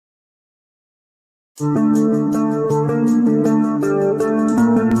What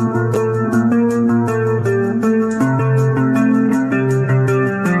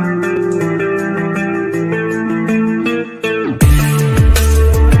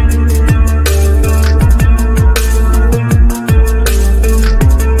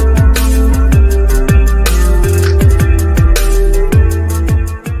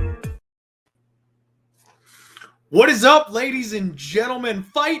is up, ladies and gentlemen,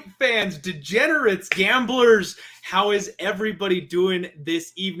 fight fans, degenerates, gamblers? How is everybody doing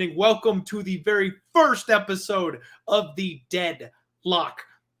this evening? Welcome to the very first episode of the Deadlock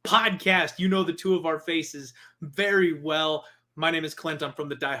Podcast. You know the two of our faces very well. My name is Clint. I'm from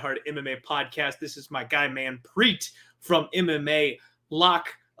the Die Hard MMA Podcast. This is my guy, Preet from MMA Lock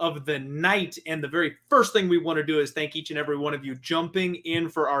of the Night. And the very first thing we want to do is thank each and every one of you jumping in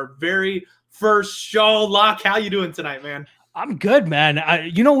for our very first show. Lock, how you doing tonight, man? I'm good, man.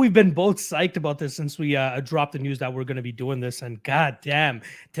 We've been both psyched about this since we dropped the news that we're going to be doing this. And god damn,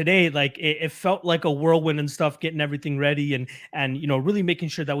 today, like it felt like a whirlwind and stuff, getting everything ready and really making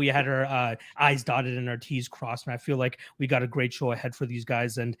sure that we had our I's dotted and our T's crossed. And I feel like we got a great show ahead for these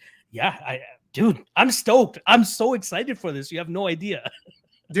guys. And yeah, dude, I'm stoked. I'm so excited for this. You have no idea.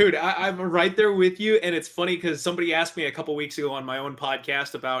 Dude, I'm right there with you, and it's funny because somebody asked me a couple weeks ago on my own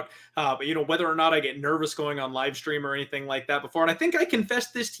podcast about, whether or not I get nervous going on live stream or anything like that before, and I think I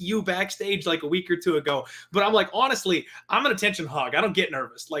confessed this to you backstage like a week or two ago, but I'm like, honestly, I'm an attention hog. I don't get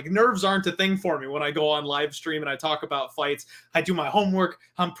nervous. Like, nerves aren't a thing for me when I go on live stream and I talk about fights. I do my homework.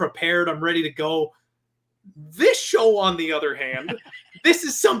 I'm prepared. I'm ready to go. This show, on the other hand, this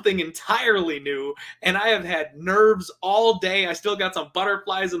is something entirely new, and I have had nerves all day. I still got some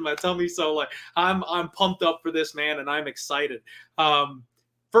butterflies in my tummy, so like I'm pumped up for this, man, and I'm excited.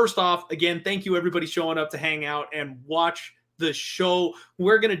 First off, again, thank you everybody showing up to hang out and watch the show.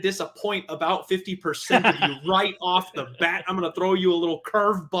 We're going to disappoint about 50% of you right off the bat. I'm going to throw you a little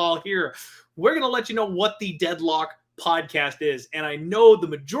curveball here. We're going to let you know what the Deadlock Podcast is, and I know the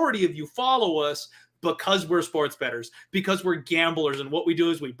majority of you follow us because we're sports bettors, because we're gamblers, and what we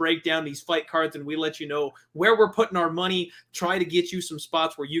do is we break down these fight cards and we let you know where we're putting our money, try to get you some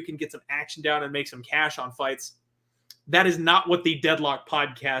spots where you can get some action down and make some cash on fights. That is not what the Deadlock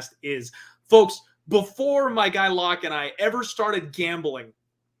Podcast is. Folks, before my guy Locke and I ever started gambling,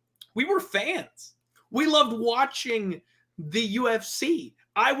 we were fans. We loved watching the UFC.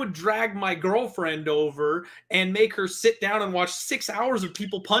 I would drag my girlfriend over and make her sit down and watch 6 hours of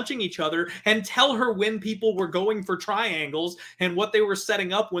people punching each other and tell her when people were going for triangles and what they were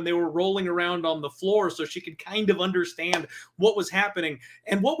setting up when they were rolling around on the floor so she could kind of understand what was happening.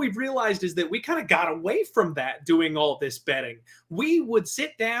 And what we've realized is that we kind of got away from that doing all this betting. We would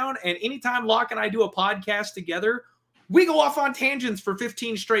sit down, and anytime Locke and I do a podcast together, we go off on tangents for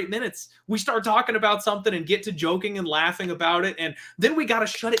 15 straight minutes. We start talking about something and get to joking and laughing about it. And then we got to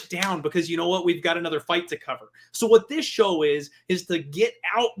shut it down because you know what? We've got another fight to cover. So what this show is to get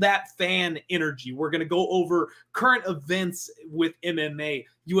out that fan energy. We're going to go over current events with MMA,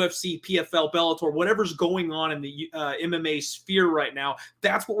 UFC, PFL, Bellator, whatever's going on in the MMA sphere right now.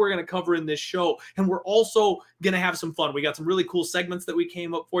 That's what we're going to cover in this show. And we're also going to have some fun. We got some really cool segments that we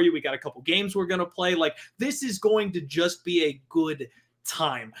came up for you. We got a couple games we're going to play. Like, this is going to just be a good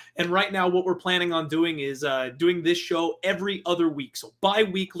time. And right now what we're planning on doing is doing this show every other week. So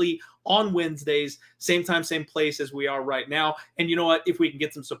bi-weekly on Wednesdays, same time, same place as we are right now. And you know what? If we can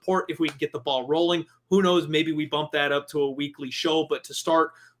get some support, if we can get the ball rolling, who knows, maybe we bump that up to a weekly show. But to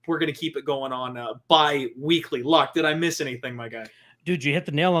start, we're going to keep it going on bi-weekly. Luck, did I miss anything, my guy? Dude, you hit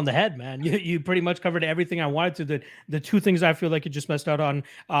the nail on the head, man. You pretty much covered everything I wanted to. The two things I feel like you just messed out on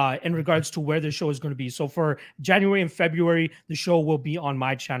in regards to where the show is going to be. So for January and February, the show will be on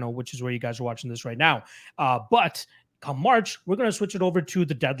my channel, which is where you guys are watching this right now. But come March, we're going to switch it over to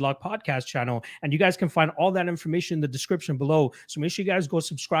the Deadlock Podcast channel, and you guys can find all that information in the description below. So make sure you guys go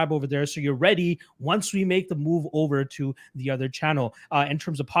subscribe over there so you're ready once we make the move over to the other channel. In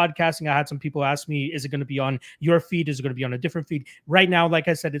terms of podcasting, I had some people ask me, is it going to be on your feed? Is it going to be on a different feed? Right now, like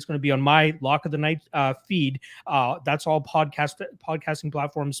I said, it's going to be on my Lock of the Night feed. That's all podcasting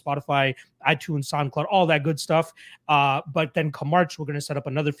platforms, Spotify, iTunes, SoundCloud, all that good stuff. But then come March, we're going to set up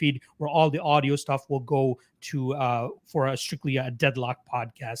another feed where all the audio stuff will go to for a strictly a Deadlock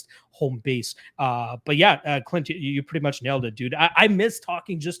Podcast home base. But yeah, Clint, you pretty much nailed it, dude. I miss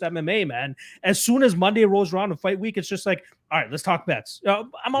talking just MMA, man. As soon as Monday rolls around and fight week, it's just like, all right, let's talk bets.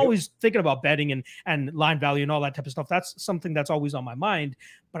 I'm always thinking about betting and line value and all that type of stuff. That's something that's always on my mind,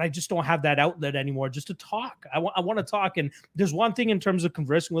 but I just don't have that outlet anymore just to talk. I want to talk. And there's one thing in terms of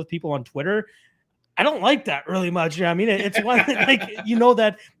conversing with people on Twitter. I don't like that really much. I mean, it's one like you know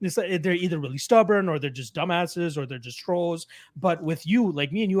that they're either really stubborn or they're just dumbasses or they're just trolls. But with you,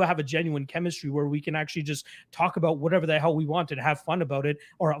 like me and you have a genuine chemistry where we can actually just talk about whatever the hell we want and have fun about it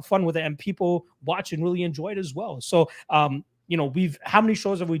or have fun with it, and people watch and really enjoy it as well. So, we've how many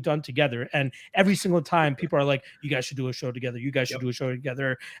shows have we done together? And every single time people are like, you guys should do a show together. You guys should Yep. do a show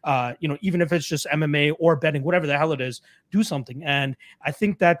together. Even if it's just MMA or betting, whatever the hell it is, do something. And I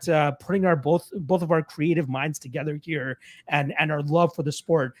think that putting our both of our creative minds together here and our love for the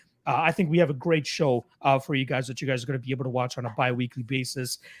sport, I think we have a great show for you guys that you guys are going to be able to watch on a bi-weekly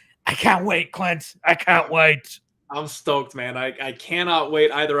basis. I can't wait, Clint. I can't wait. I'm stoked, man. I cannot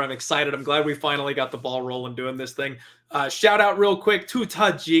wait either. I'm excited. I'm glad we finally got the ball rolling doing this thing. Shout out real quick to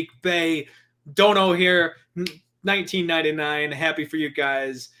Tajik Bay. Dono here, 1999. Happy for you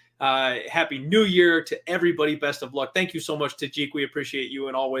guys. Happy New Year to everybody. Best of luck. Thank you so much, Tajik. We appreciate you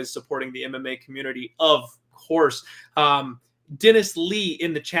and always supporting the MMA community, of course. Dennis Lee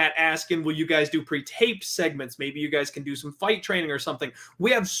in the chat asking, will you guys do pre-taped segments? Maybe you guys can do some fight training or something.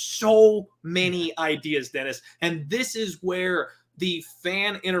 We have so many ideas, Dennis. And this is where the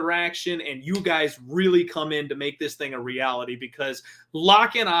fan interaction and you guys really come in to make this thing a reality, because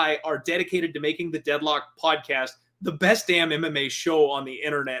Locke and I are dedicated to making the Deadlock podcast the best damn MMA show on the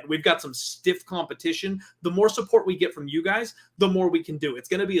internet. We've got some stiff competition. The more support we get from you guys, the more we can do. It's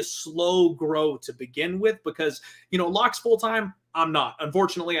going to be a slow grow to begin with because, Locke's full-time. I'm not.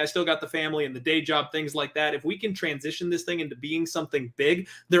 Unfortunately, I still got the family and the day job, things like that. If we can transition this thing into being something big,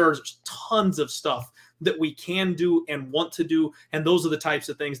 there are tons of stuff that we can do and want to do. And those are the types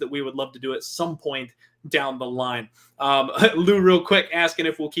of things that we would love to do at some point down the line. Lou, real quick, asking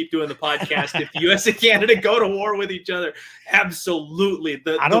if we'll keep doing the podcast if the U.S. and Canada go to war with each other. Absolutely.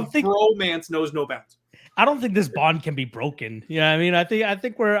 The bromance knows no bounds. I don't think this bond can be broken. Yeah, I mean, I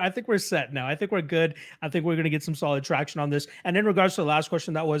think we're set now. I think we're good. I think we're gonna get some solid traction on this. And in regards to the last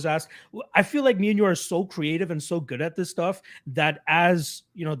question that was asked, I feel like me and you are so creative and so good at this stuff that as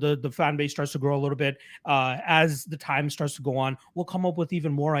the fan base starts to grow a little bit, as the time starts to go on, we'll come up with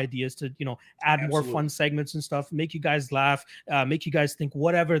even more ideas to add more fun segments and stuff, make you guys laugh, make you guys think,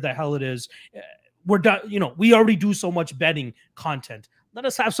 whatever the hell it is. We're done. We already do so much betting content. Let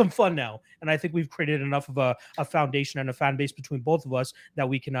us have some fun now. And I think we've created enough of a foundation and a fan base between both of us that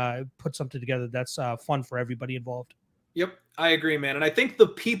we can put something together that's fun for everybody involved. Yep, I agree, man. And I think the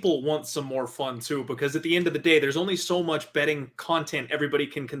people want some more fun too, because at the end of the day, there's only so much betting content everybody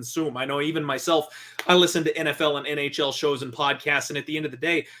can consume. I know even myself, I listen to NFL and NHL shows and podcasts, and at the end of the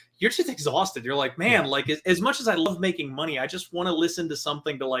day, you're just exhausted. You're like, man, like as much as I love making money, I just want to listen to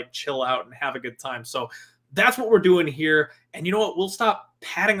something to like chill out and have a good time. So that's what we're doing here. And you know what? We'll stop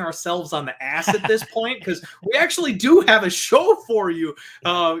patting ourselves on the ass at this point because we actually do have a show for you.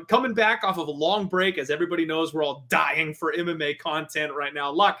 Coming back off of a long break, as everybody knows, we're all dying for MMA content right now.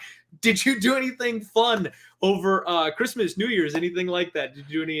 Locke, did you do anything fun over Christmas, New Year's, anything like that? Did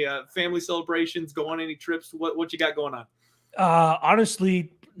you do any family celebrations, go on any trips? What you got going on?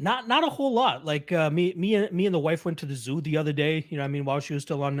 Honestly, not a whole lot. Like me and the wife went to the zoo the other day, while she was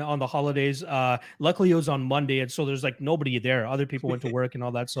still on the holidays. Luckily it was on Monday, and so there's like nobody there. Other people went to work and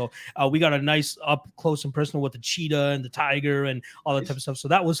all that, so we got a nice up close and personal with the cheetah and the tiger and all that type of stuff, so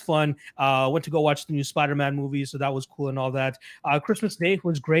that was fun. Went to go watch the new Spider-Man movie, so that was cool and all that. Christmas Day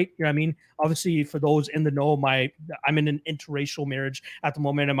was great. Obviously for those in the know, I'm in an interracial marriage at the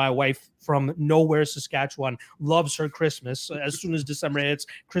moment, and my wife from nowhere, Saskatchewan, loves her Christmas. So as soon as December hits,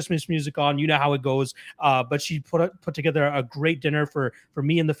 Christmas music on, you know how it goes. But she put together a great dinner for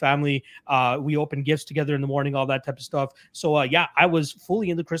me and the family. We opened gifts together in the morning, all that type of stuff. So I was fully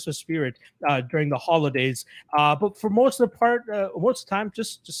in the Christmas spirit during the holidays. But for most of the time,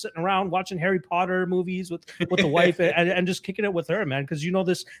 just sitting around watching Harry Potter movies with the wife and just kicking it with her, man. Because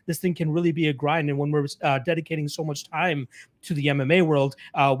this thing can really be a grind, and when we're dedicating so much time to the MMA world,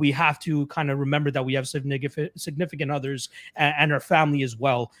 we have to kind of remember that we have significant others and our family as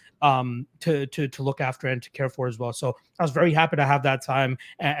well to look after and to care for as well. So I was very happy to have that time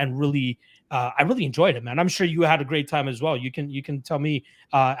and really I really enjoyed it, man. I'm sure you had a great time as well. You can tell me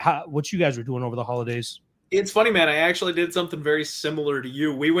what you guys were doing over the holidays. It's funny, man. I actually did something very similar to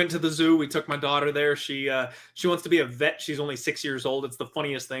you. We went to the zoo. We took my daughter there. She wants to be a vet. She's only 6 years old. It's the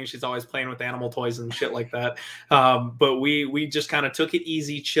funniest thing. She's always playing with animal toys and shit like that. But we just kind of took it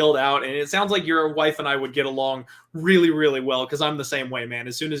easy, chilled out. And it sounds like your wife and I would get along really, really well, because I'm the same way, man.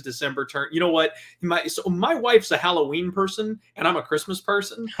 As soon as December turned, you know what? My wife's a Halloween person and I'm a Christmas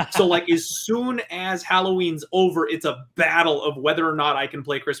person. So like as soon as Halloween's over, it's a battle of whether or not I can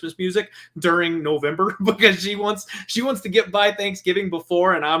play Christmas music during November because she wants to get by Thanksgiving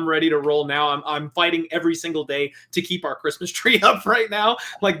before, and I'm ready to roll now. I'm fighting every single day to keep our Christmas tree up right now.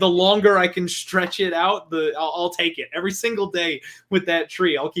 Like the longer I can stretch it out, I'll take it every single day with that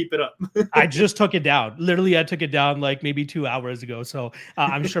tree. I'll keep it up. I just took it down. Literally, I took it down like maybe 2 hours ago. So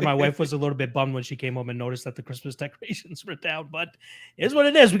I'm sure my wife was a little bit bummed when she came home and noticed that the Christmas decorations were down. But it's what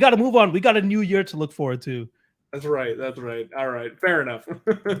it is. We got to move on. We got a new year to look forward to. That's right. All right, fair enough.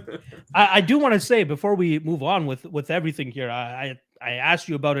 I do want to say before we move on with everything here, I asked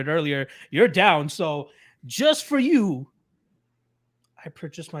you about it earlier. You're down, so just for you, I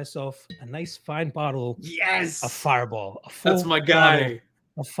purchased myself a nice fine bottle. Yes, a Fireball. That's my guy.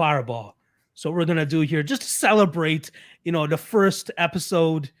 A Fireball. So what we're gonna do here, just to celebrate, the first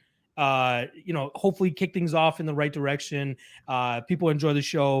episode. Hopefully kick things off in the right direction. People enjoy the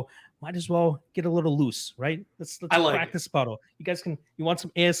show. Might as well get a little loose, right? Let's crack this bottle. You guys you want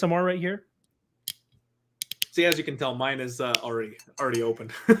some ASMR right here? See, as you can tell, mine is already open.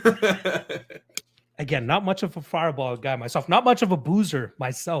 Again, not much of a Fireball guy myself, not much of a boozer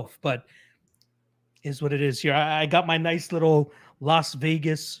myself, but is what it is here. I got my nice little Las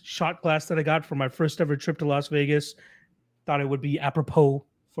Vegas shot glass that I got for my first ever trip to Las Vegas. Thought it would be apropos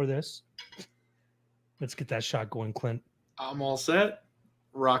for this. Let's get that shot going, Clint. I'm all set.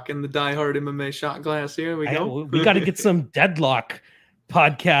 Rocking the Die Hard MMA shot glass. Here we go. We got to get some Deadlock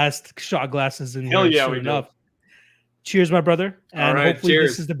podcast shot glasses in Hell here. yeah, Sure we enough. Cheers, my brother. And all right, hopefully cheers.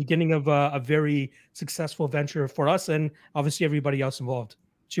 This is the beginning of a very successful venture for us and obviously everybody else involved.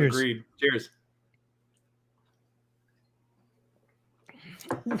 Cheers. Agreed. Cheers.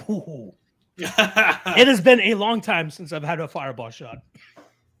 Ooh. It has been a long time since I've had a Fireball shot.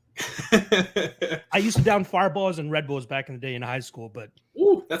 I used to down Fireballs and Red Bulls back in the day in high school, but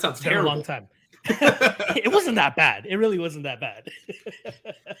ooh, that sounds terrible. A long time. It wasn't that bad. It really wasn't that bad.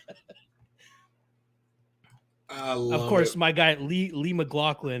 Of course, my guy Lee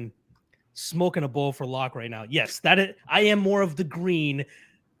McLaughlin smoking a bowl for Locke right now. Yes, I am more of the green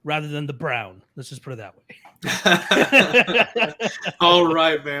rather than the brown. Let's just put it that way. All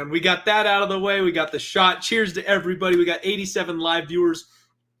right, man. We got that out of the way. We got the shot. Cheers to everybody. We got 87 live viewers.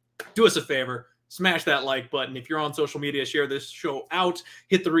 Do us a favor. Smash that like button. If you're on social media, share this show out.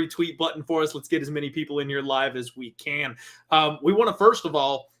 Hit the retweet button for us. Let's get as many people in here live as we can. We want to, first of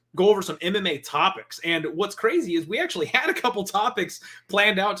all, go over some MMA topics. And what's crazy is we actually had a couple topics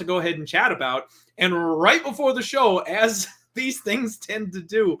planned out to go ahead and chat about. And right before the show, as these things tend to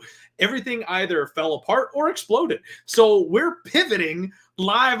do, everything either fell apart or exploded. So we're pivoting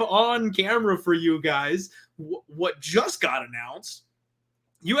live on camera for you guys. What just got announced: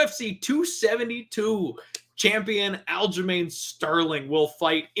 UFC 272 champion Aljamain Sterling will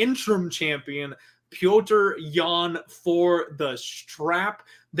fight interim champion Petr Yan for the strap.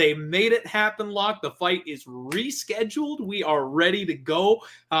 They made it happen, Locke. The fight is rescheduled. We are ready to go.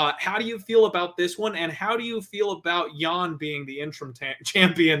 How do you feel about this one? And how do you feel about Yan being the interim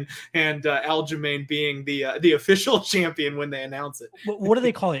champion and Aljamain being the official champion when they announce it? What do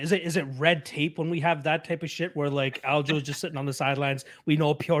they call it? Is it red tape when we have that type of shit where like Aljo's just sitting on the sidelines? We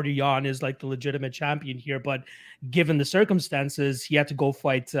know Petr Yan is like the legitimate champion here, but given the circumstances, he had to go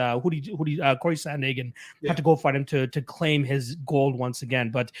fight Corey Sandhagen. Had to go fight him to claim his gold once again.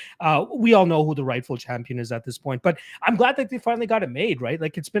 But we all know who the rightful champion is at this point. But I'm glad that they finally got it made, right?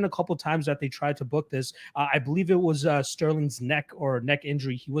 Like it's been a couple times that they tried to book this. I believe it was Sterling's neck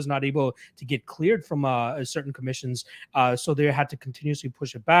injury. He was not able to get cleared from certain commissions, so they had to continuously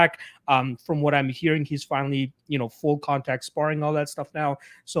push it back. From what I'm hearing, he's finally full contact sparring, all that stuff now.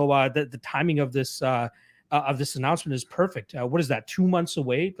 So the timing of this announcement is perfect. What is that? 2 months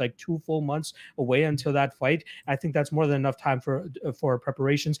away, like 2 full months away until that fight. I think that's more than enough time for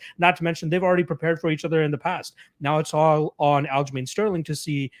preparations. Not to mention they've already prepared for each other in the past. Now it's all on Aljamain Sterling to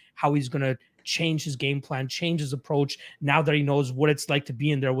see how he's going to change his game plan, change his approach. Now that he knows what it's like to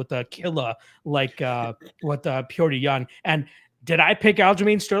be in there with a killer like what Petr Yan. And did I pick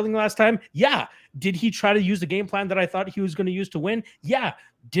Aljamain Sterling last time? Yeah. Did he try to use the game plan that I thought he was going to use to win? Yeah.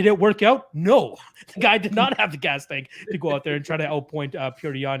 Did it work out? No. The guy did not have the gas tank to go out there and try to outpoint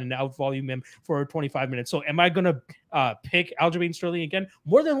Petr Yan and outvolume him for 25 minutes. So am I going to pick Aljamain Sterling again?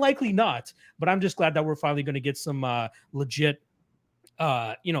 More than likely not. But I'm just glad that we're finally going to get some legit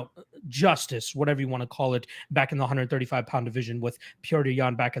justice, whatever you want to call it, back in the 135-pound division with Petr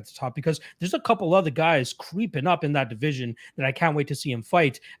Yan back at the top, because there's a couple other guys creeping up in that division that I can't wait to see him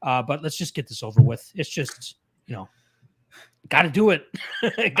fight. But let's just get this over with. It's just, got to do it.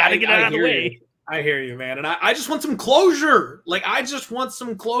 Got to get it out of the way. I hear you, man. And I just want some closure. Like, I just want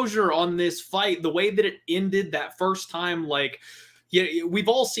some closure on this fight. The way that it ended that first time, like, Yeah, we've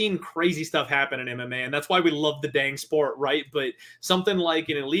all seen crazy stuff happen in MMA, and that's why we love the dang sport, right? But something like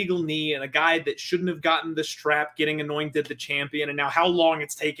an illegal knee and a guy that shouldn't have gotten the strap getting anointed the champion, and now how long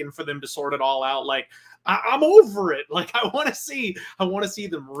it's taken for them to sort it all out. Like, I'm over it. Like, I want to see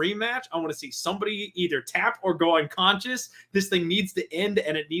them rematch. I want to see somebody either tap or go unconscious. This thing needs to end,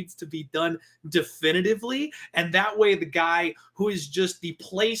 and it needs to be done definitively. And that way, the guy who is just the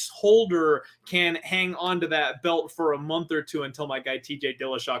placeholder can hang on to that belt for a month or two until my guy TJ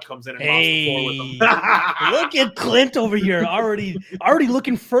Dillashaw comes in and mops the floor with him. Look at Clint over here, already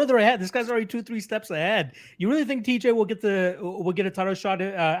looking further ahead. This guy's already 2-3 steps ahead. You really think TJ will get a title shot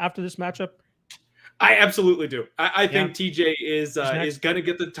after this matchup? I absolutely do. I think TJ is going to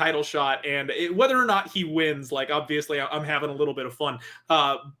get the title shot, and whether or not he wins, like, obviously I'm having a little bit of fun.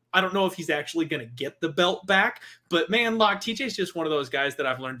 I don't know if he's actually going to get the belt back, but man, TJ's just one of those guys that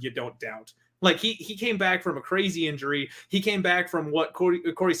I've learned you don't doubt. Like, he came back from a crazy injury. He came back from what Corey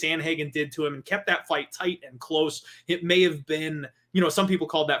Sandhagen did to him and kept that fight tight and close. It may have been, some people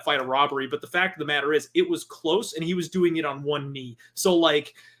called that fight a robbery, but the fact of the matter is it was close, and he was doing it on one knee. So,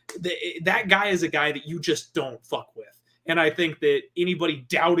 like, that guy is a guy that you just don't fuck with. And I think that anybody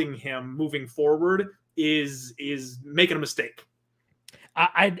doubting him moving forward is making a mistake.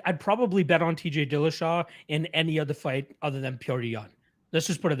 I'd probably bet on TJ Dillashaw in any other fight other than Petr Yan. Let's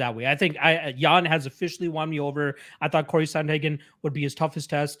just put it that way. I think Yan has officially won me over. I thought Corey Sandhagen would be his toughest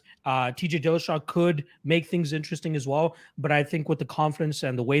test. TJ Dillashaw could make things interesting as well, but I think with the confidence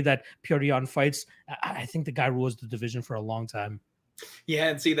and the way that Petr Yan fights, I think the guy rules the division for a long time. Yeah,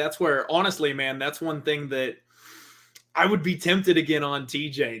 and see, that's where, honestly, man, that's one thing that I would be tempted again on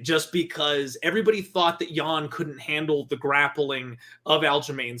TJ, just because everybody thought that Yan couldn't handle the grappling of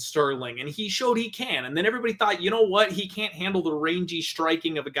Aljamain Sterling, and he showed he can. And then everybody thought, you know what, he can't handle the rangy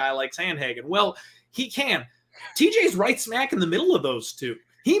striking of a guy like Sandhagen. Well, he can. TJ's right smack in the middle of those two.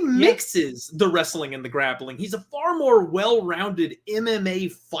 He mixes the wrestling and the grappling. He's a far more well-rounded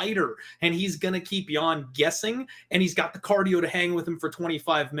MMA fighter, and he's going to keep Yan guessing, and he's got the cardio to hang with him for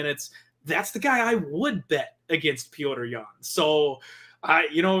 25 minutes. That's the guy I would bet against Petr Yan. So, I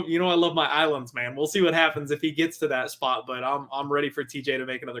love my islands, man. We'll see what happens if he gets to that spot, but I'm ready for TJ to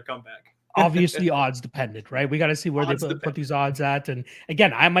make another comeback. Obviously odds dependent, right? We got to see where they put these odds at. And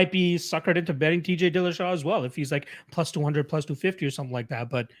again, I might be suckered into betting TJ Dillashaw as well if he's like plus 200, plus 250 or something like that.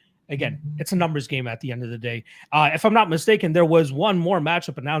 But again, it's a numbers game at the end of the day. If I'm not mistaken, there was one more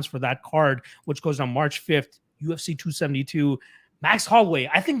matchup announced for that card, which goes on March 5th, UFC 272. Max Holloway.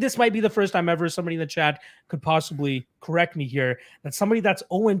 I think this might be the first time ever somebody in the chat could possibly correct me here, that somebody that's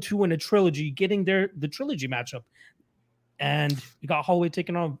 0-2 in a trilogy getting the trilogy matchup. And you got Holloway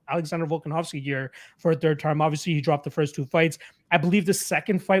taking on Alexander Volkanovski here for a third time. Obviously, he dropped the first two fights. I believe the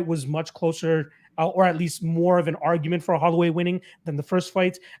second fight was much closer, or at least more of an argument for Holloway winning than the first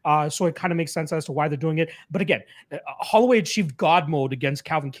fight. So it kind of makes sense as to why they're doing it. But again, Holloway achieved God mode against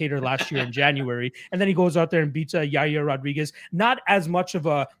Calvin Kattar last year in January. And then he goes out there and beats Yair Rodriguez. Not as much of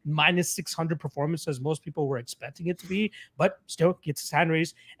a minus 600 performance as most people were expecting it to be, but still gets his hand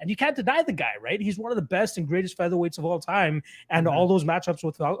raised. And you can't deny the guy, right? He's one of the best and greatest featherweights of all time. And all those matchups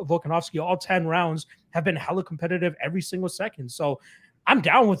with Volkanovski, all 10 rounds, have been hella competitive every single second. So I'm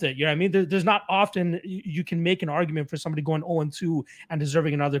down with it. You know what I mean? There's not often you can make an argument for somebody going 0-2 and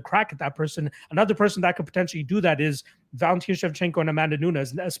deserving another crack at that person. Another person that could potentially do that is Valentina Shevchenko and Amanda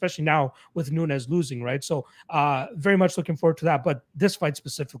Nunes, especially now with Nunes losing, right? So very much looking forward to that. But this fight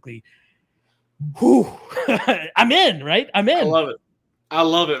specifically, I'm in, right? I'm in. I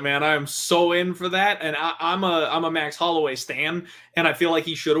love it, man. I am so in for that, and I'm a Max Holloway stan, and I feel like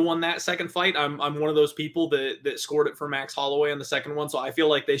he should have won that second fight. I'm one of those people that scored it for Max Holloway on the second one, so I feel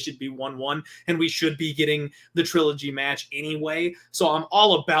like they should be 1-1, and we should be getting the trilogy match anyway. So I'm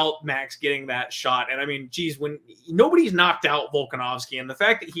all about Max getting that shot. And I mean, geez, when nobody's knocked out Volkanovski, and the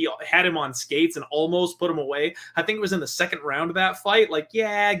fact that he had him on skates and almost put him away, I think it was in the second round of that fight. Like,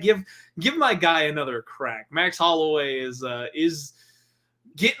 yeah, give my guy another crack. Max Holloway is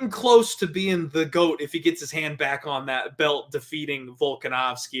getting close to being the GOAT if he gets his hand back on that belt, defeating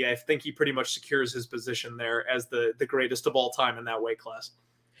Volkanovski. I think he pretty much secures his position there as the greatest of all time in that weight class.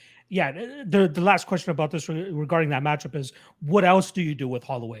 Yeah, the last question about this regarding that matchup is, what else do you do with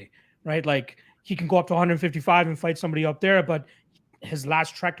Holloway, right? Like, he can go up to 155 and fight somebody up there, but his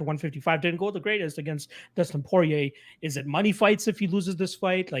last trek to 155 didn't go the greatest against Dustin Poirier. Is it money fights if he loses this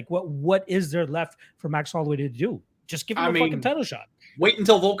fight? Like, what is there left for Max Holloway to do? Just give him a fucking title shot. wait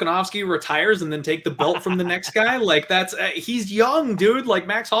until Volkanovski retires and then take the belt from the next guy. Like that's he's young, dude. Like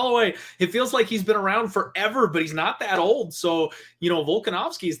Max Holloway, it feels like he's been around forever, but he's not that old. So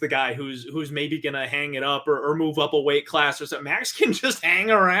Volkanovski is the guy who's maybe gonna hang it up or move up a weight class or something. Max can just hang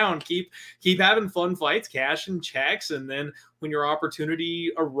around, keep having fun fights, cashing checks, and then when your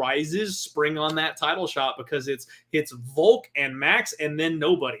opportunity arises, spring on that title shot, because it's Volk and Max and then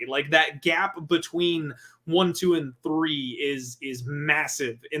nobody. Like that gap between 1, 2, and 3 is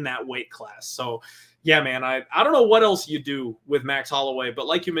massive in that weight class. So yeah, man, I don't know what else you do with Max Holloway, but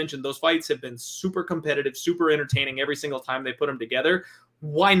like you mentioned, those fights have been super competitive, super entertaining every single time they put them together.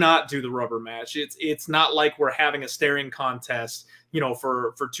 Why not do the rubber match? It's not like we're having a staring contest,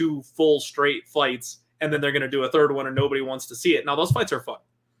 for 2 full straight fights, and then they're going to do a third one and nobody wants to see it. Now, those fights are fun.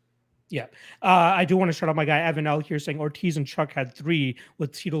 Yeah. I do want to shout out my guy, Evan L. here saying Ortiz and Chuck had 3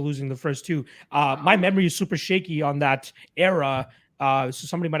 with Tito losing the first 2. My memory is super shaky on that era. So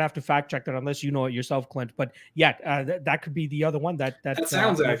somebody might have to fact check that unless you know it yourself, Clint. But yeah, that could be the other one that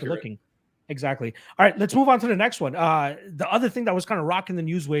sounds accurate. Looking. Exactly. All right, let's move on to the next one. The other thing that was kind of rocking the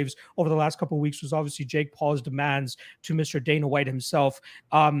news waves over the last couple of weeks was obviously Jake Paul's demands to Mr. Dana White himself.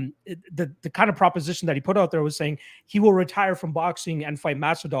 The kind of proposition that he put out there was saying he will retire from boxing and fight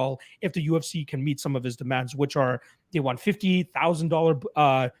Masvidal if the UFC can meet some of his demands, which are they want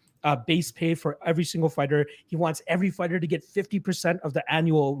 $50,000 base pay for every single fighter. He wants every fighter to get 50% of the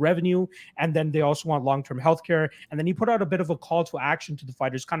annual revenue. And then they also want long-term healthcare. And then he put out a bit of a call to action to the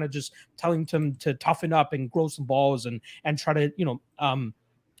fighters, kind of just telling them to toughen up and grow some balls and try to,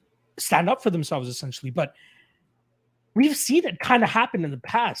 stand up for themselves essentially. But we've seen it kind of happen in the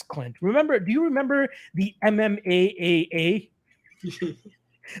past, Clint. Do you remember the MMAAA?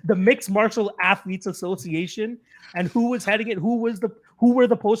 The Mixed Martial Athletes Association, and who was heading it? Who were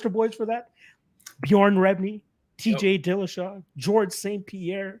the poster boys for that? Bjorn Rebney, TJ Dillashaw, George St.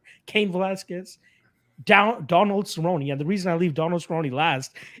 Pierre, Cain Velasquez, Donald Cerrone. And the reason I leave Donald Cerrone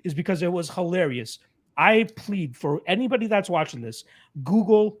last is because it was hilarious. I plead for anybody that's watching this,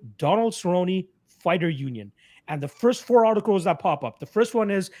 Google Donald Cerrone Fighter Union. And the first 4 articles that pop up, the first one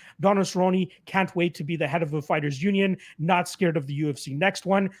is Donald Cerrone can't wait to be the head of the Fighters Union, not scared of the UFC. Next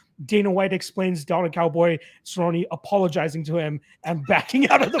one, Dana White explains Donald Cowboy Cerrone apologizing to him and backing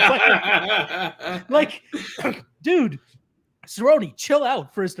out of the fight. Like, dude, Cerrone, chill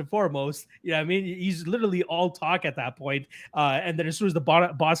out first and foremost. Yeah, I mean, he's literally all talk at that point. And then as soon as the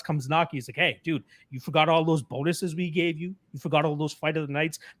boss comes knocking, he's like, "Hey, dude, you forgot all those bonuses we gave you. You forgot all those fight of the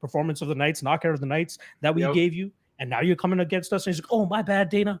nights, performance of the nights, knockout of the nights that we gave you. And now you're coming against us." And he's like, "Oh, my bad,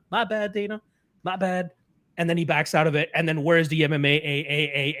 Dana. My bad, Dana. My bad." And then he backs out of it. And then where's the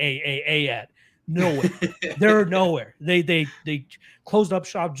MMA at? Nowhere. They're nowhere. They closed up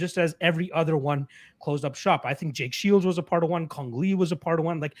shop just as every other one closed up shop. I think Jake Shields was a part of one. Kong Lee was a part of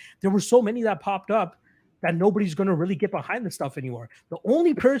one. Like, there were so many that popped up that nobody's going to really get behind the stuff anymore. The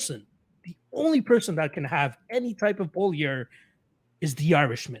only person that can have any type of pull here is the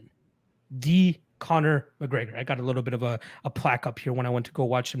Irishman, the Conor McGregor. I got a little bit of a plaque up here when I went to go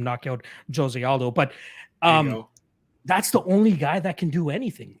watch him knock out Jose Aldo. But that's the only guy that can do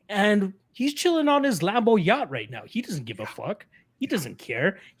anything. And he's chilling on his Lambo yacht right now. He doesn't give a fuck. He doesn't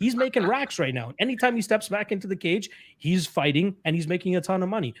care. He's making racks right now. Anytime he steps back into the cage, he's fighting and he's making a ton of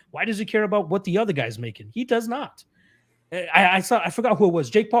money. Why does he care about what the other guy's making? He does not. I forgot who it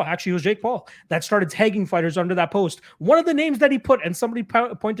was. Jake Paul. Actually, it was Jake Paul that started tagging fighters under that post. One of the names that he put, and somebody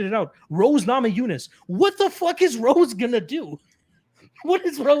pointed it out, Rose Namajunas. What the fuck is Rose going to do? What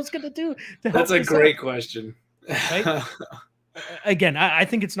is Rose going to do? That's a great question. Right? Again, I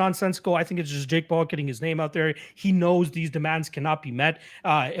think it's nonsensical. I think it's just Jake Paul getting his name out there. He knows these demands cannot be met.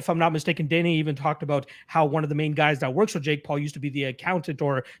 If I'm not mistaken, Dana even talked about how one of the main guys that works for Jake Paul used to be the accountant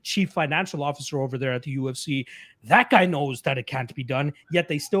or chief financial officer over there at the UFC. That guy knows that it can't be done, yet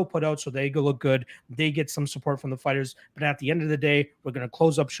they still put out so they go look good. They get some support from the fighters. But at the end of the day, we're going to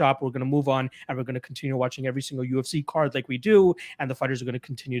close up shop. We're going to move on, and we're going to continue watching every single UFC card like we do, and the fighters are going to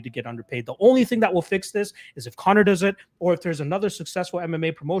continue to get underpaid. The only thing that will fix this is if Conor does it, or if there's another successful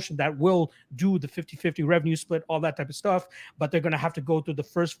MMA promotion that will do the 50-50 revenue split, all that type of stuff. But they're going to have to go through the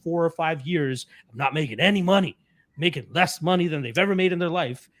first 4 or 5 years of not making any money, making less money than they've ever made in their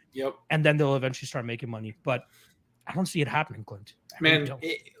life. Yep. And then they'll eventually start making money. But I don't see it happening, Clint.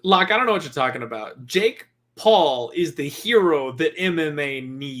 Locke, I don't know what you're talking about. Jake Paul is the hero that MMA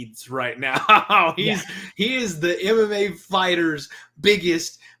needs right now. He is the MMA fighter's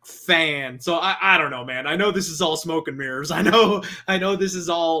biggest fan. So I don't know, man. I know this is all smoke and mirrors. I know this is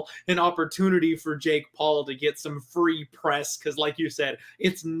all an opportunity for Jake Paul to get some free press because, like you said,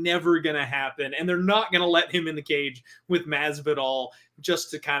 it's never gonna happen, and they're not gonna let him in the cage with Masvidal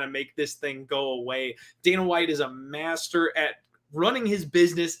just to kind of make this thing go away. Dana White is a master at running his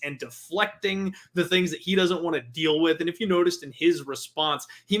business and deflecting the things that he doesn't want to deal with. And if you noticed in his response,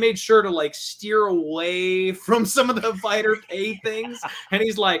 he made sure to like steer away from some of the fighter pay things. And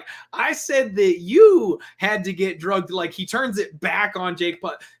he's like, I said that you had to get drugged. Like he turns it back on Jake.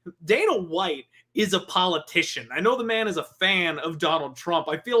 But Dana White is a politician. I know the man is a fan of Donald Trump.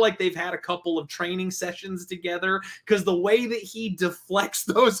 I feel like they've had a couple of training sessions together because the way that he deflects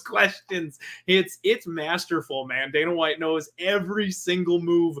those questions, it's masterful, man. Dana White knows every single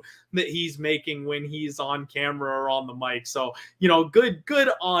move that he's making when he's on camera or on the mic. So, good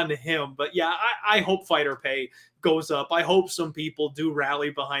on him. But yeah, I hope fighter pay goes up. I hope some people do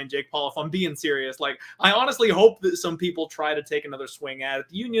rally behind Jake Paul. If I'm being serious, like I honestly hope that some people try to take another swing at it.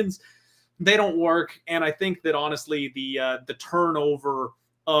 The unions, they don't work, and I think that honestly the turnover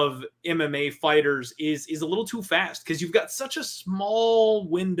of MMA fighters is a little too fast because you've got such a small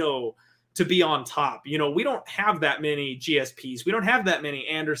window to be on top. We don't have that many GSPs. We don't have that many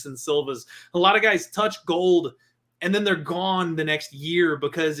Anderson Silvas. A lot of guys touch gold and then they're gone the next year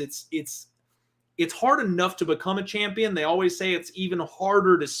because it's hard enough to become a champion. They always say it's even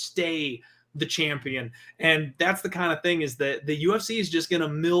harder to stay the champion. And that's the kind of thing is that the UFC is just going to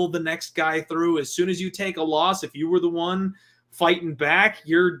mill the next guy through. As soon as you take a loss, if you were the one fighting back,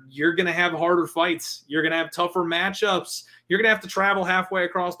 you're going to have harder fights. You're going to have tougher matchups. You're going to have to travel halfway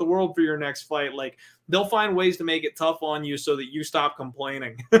across the world for your next fight. Like they'll find ways to make it tough on you so that you stop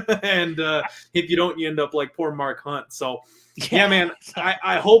complaining. And if you don't, you end up like poor Mark Hunt. So yeah, man,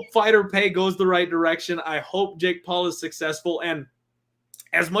 I hope fighter pay goes the right direction. I hope Jake Paul is successful. And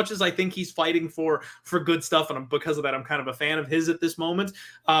as much as I think he's fighting for good stuff, and because of that, I'm kind of a fan of his at this moment,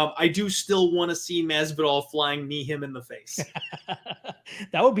 I do still want to see Masvidal flying knee him in the face.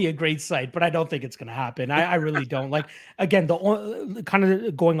 That would be a great sight, but I don't think it's going to happen. I really don't. Like, again, kind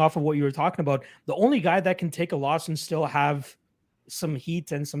of going off of what you were talking about, the only guy that can take a loss and still have some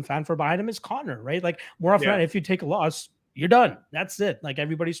heat and some fanfare behind him is Conor, right? Like, more often than not, if you take a loss, you're done. That's it. Like,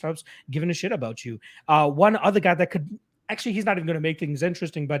 everybody starts giving a shit about you. One other guy that could... Actually, he's not even going to make things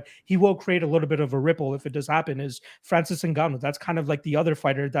interesting, but he will create a little bit of a ripple if it does happen, is Francis Ngannou. That's kind of like the other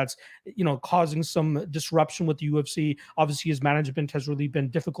fighter that's, causing some disruption with the UFC. Obviously, his management has really been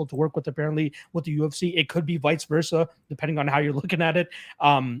difficult to work with, apparently, with the UFC. It could be vice versa, depending on how you're looking at it.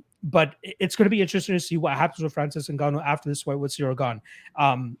 But it's going to be interesting to see what happens with Francis Ngannou after this fight with Ciryl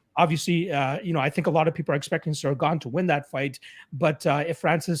Gane. Obviously, I think a lot of people are expecting Ciryl Gane to win that fight. But if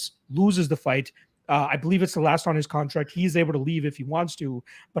Francis loses the fight, I believe it's the last on his contract. He's able to leave if he wants to,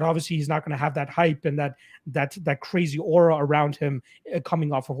 but obviously he's not going to have that hype and that crazy aura around him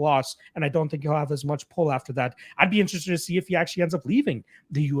coming off of loss. And I don't think he'll have as much pull after that. I'd be interested to see if he actually ends up leaving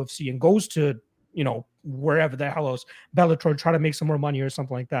the UFC and goes to, wherever the hell else, Bellator, try to make some more money or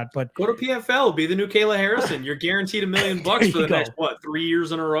something like that. But go to PFL, be the new Kayla Harrison. You're guaranteed $1 million for the next 3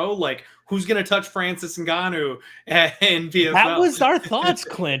 years in a row. Like, who's going to touch Francis Ngannou in PFL? That was our thoughts,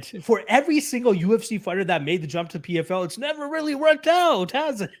 Clint. For every single UFC fighter that made the jump to PFL, it's never really worked out,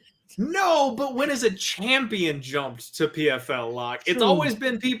 has it? No, but when has a champion jumped to PFL, Locke? It's always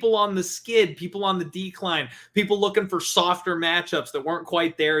been people on the skid, people on the decline, people looking for softer matchups that weren't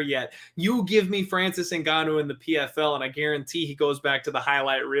quite there yet. You give me Francis Ngannou in the PFL, and I guarantee he goes back to the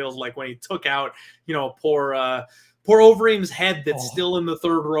highlight reels, like when he took out, poor Overeem's head that's still in the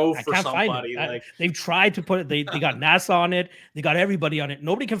third row for somebody. They've tried to put it. They got NASA on it. They got everybody on it.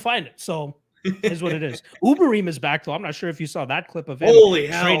 Nobody can find it. So is what it is. Overeem is back, though. I'm not sure if you saw that clip of him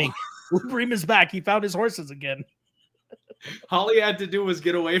training. Overeem is back. He found his horses again. All he had to do was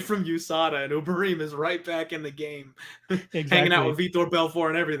get away from USADA, and Overeem is right back in the game, hanging out with Vitor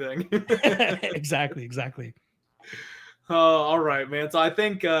Belfort and everything. Exactly. All right, man. So I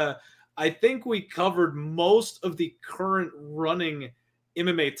think we covered most of the current running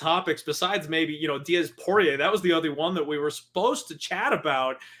MMA topics, besides maybe, Diaz Poirier. That was the other one that we were supposed to chat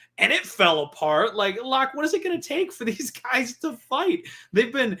about, and it fell apart. Like, Locke, what is it going to take for these guys to fight?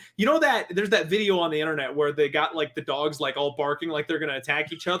 They've been, that there's that video on the internet where they got like the dogs like all barking like they're going to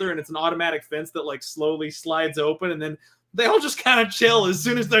attack each other, and it's an automatic fence that like slowly slides open, and then they all just kind of chill as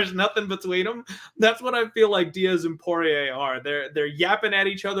soon as there's nothing between them. That's what I feel like Diaz and Poirier are. They're yapping at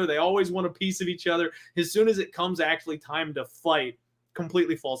each other. They always want a piece of each other. As soon as it comes actually time to fight,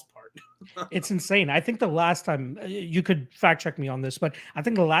 completely falls apart. It's insane. I think the last time you could fact check me on this, but I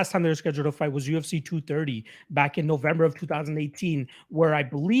think the last time they were scheduled to fight was UFC 230 back in November of 2018, where I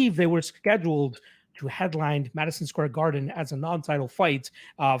believe they were scheduled to headline Madison Square Garden as a non-title fight,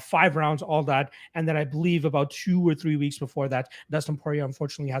 5 rounds, all that. And then I believe about 2 or 3 weeks before that, Dustin Poirier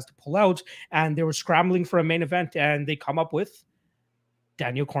unfortunately has to pull out, and they were scrambling for a main event, and they come up with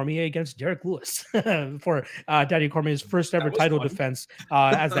Daniel Cormier against Derek Lewis for Daniel Cormier's first ever title fun. defense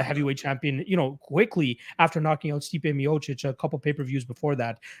as the heavyweight champion, quickly after knocking out Stipe Miocic a couple pay-per-views before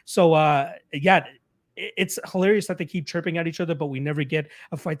that. So, yeah, it's hilarious that they keep chirping at each other, but we never get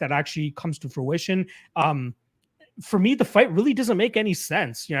a fight that actually comes to fruition. For me, the fight really doesn't make any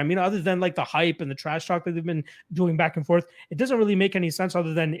sense. I mean, other than like the hype and the trash talk that they've been doing back and forth, it doesn't really make any sense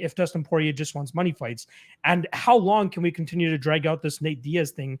other than if Dustin Poirier just wants money fights. And how long can we continue to drag out this Nate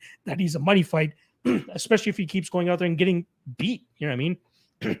Diaz thing that he's a money fight, especially if he keeps going out there and getting beat? You know what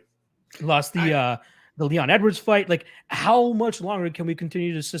I mean? Lost the Leon Edwards fight. Like, how much longer can we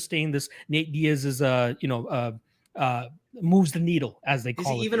continue to sustain this Nate Diaz's moves the needle, as they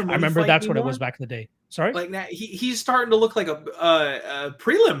call it? I remember that's what it was back in the day. Sorry, like now he's starting to look like a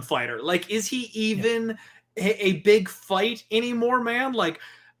prelim fighter. Like, is he even a big fight anymore, man? Like,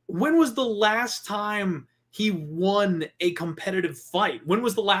 when was the last time he won a competitive fight? When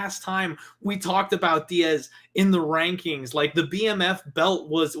was the last time we talked about Diaz in the rankings? Like, the BMF belt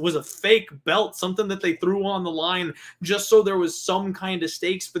was a fake belt, something that they threw on the line just so there was some kind of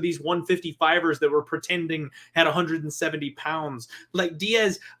stakes for these 155ers that were pretending at 170 pounds. Like,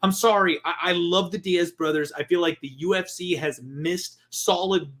 Diaz, I'm sorry, I love the Diaz brothers. I feel like the UFC has missed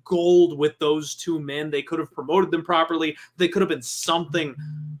solid gold with those two men. They could have promoted them properly. They could have been something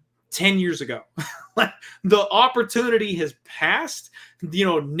 10 years ago. The opportunity has passed.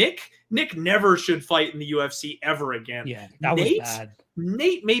 Nick never should fight in the UFC ever again. Yeah, that was bad.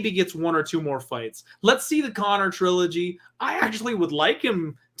 Nate maybe gets 1 or 2 more fights. Let's see the Conor trilogy. I actually would like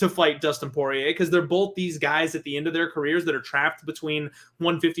him to fight Dustin Poirier because they're both these guys at the end of their careers that are trapped between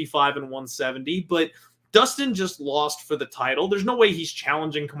 155 and 170. But Dustin just lost for the title. There's no way he's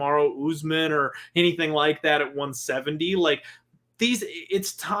challenging Kamaru Usman or anything like that at 170. Like,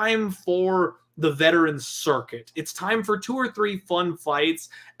 it's time for the veteran circuit. It's time for 2 or 3 fun fights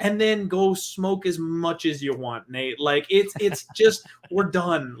and then go smoke as much as you want, Nate. Like, it's just, we're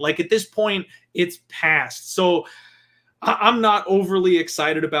done. Like, at this point, it's past. So I'm not overly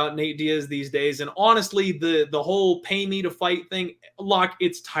excited about Nate Diaz these days. And honestly, the whole pay me to fight thing, Locke,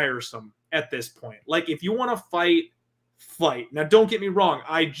 it's tiresome at this point. Like, if you want to fight. Now, don't get me wrong.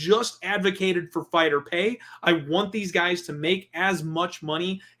 I just advocated for fighter pay. I want these guys to make as much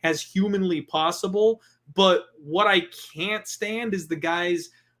money as humanly possible. But what I can't stand is the guys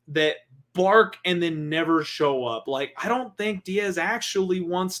that bark and then never show up. Like, I don't think Diaz actually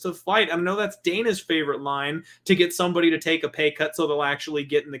wants to fight. I know that's Dana's favorite line, to get somebody to take a pay cut so they'll actually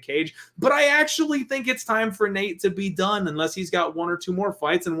get in the cage. But I actually think it's time for Nate to be done unless he's got 1 or 2 more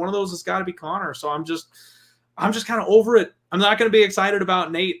fights. And one of those has got to be Conor. So I'm just kind of over it. I'm not going to be excited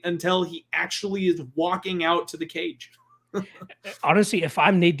about Nate until he actually is walking out to the cage. Honestly, if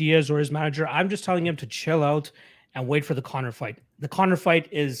I'm Nate Diaz or his manager, I'm just telling him to chill out and wait for the Conor fight. The Conor fight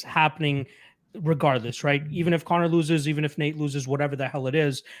is happening regardless, right? Even if Conor loses, even if Nate loses, whatever the hell it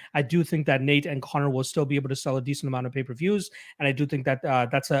is, I do think that Nate and Conor will still be able to sell a decent amount of pay-per-views. And I do think that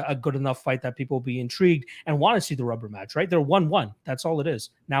that's a good enough fight that people will be intrigued and want to see the rubber match, right? They're 1-1. That's all it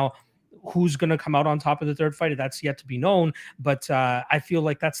is. Now, who's going to come out on top of the third fight? That's yet to be known. But I feel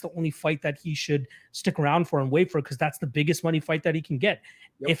like that's the only fight that he should stick around for and wait for, because that's the biggest money fight that he can get.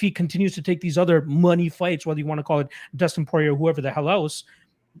 Yep. If he continues to take these other money fights, whether you want to call it Dustin Poirier or whoever the hell else,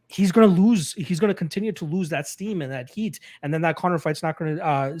 he's going to lose. He's going to continue to lose that steam and that heat. And then that Conor fight's not going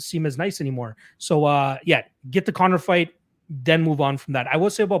to seem as nice anymore. So, yeah, get the Conor fight, then move on from that. I will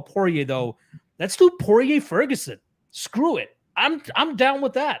say about Poirier, though, let's do Poirier-Ferguson. Screw it. I'm down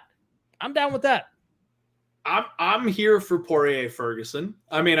with that. I'm down with that. I'm here for Poirier Ferguson.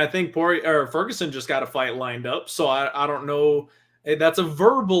 I mean, I think Ferguson just got a fight lined up, so I don't know. That's a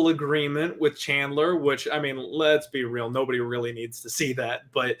verbal agreement with Chandler, which, I mean, let's be real, nobody really needs to see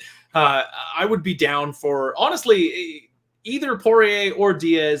that. But I would be down for, honestly, either Poirier or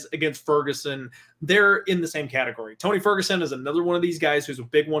Diaz against Ferguson. They're in the same category. Tony Ferguson is another one of these guys who's a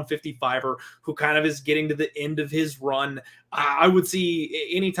big 155er who kind of is getting to the end of his run. I would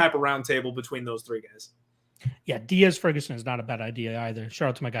see any type of round table between those 3 guys. Yeah, Diaz Ferguson is not a bad idea either. Shout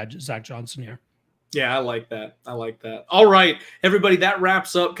out to my guy, Zach Johnson here. Yeah, I like that. All right, everybody, that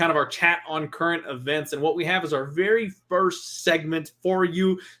wraps up kind of our chat on current events. And what we have is our very first segment for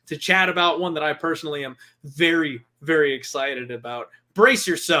you to chat about, one that I personally am very, very excited about. brace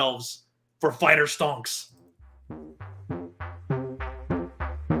yourselves for Fighter Stonks.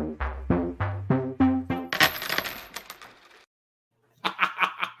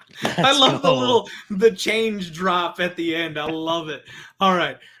 I love the change drop at the end. I love it. All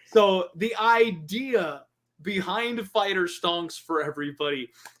right. So the idea behind Fighter Stonks for everybody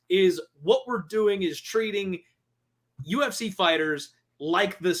is what we're doing is treating UFC fighters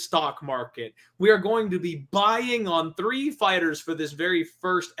like the stock market. We are going to be buying on 3 fighters for this very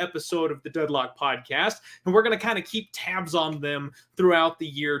first episode of the Deadlock podcast, and we're going to kind of keep tabs on them throughout the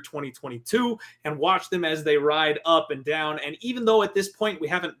year 2022 and watch them as they ride up and down. And even though at this point we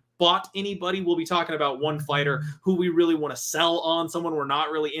haven't bought anybody, we'll be talking about one fighter who we really want to sell on, someone we're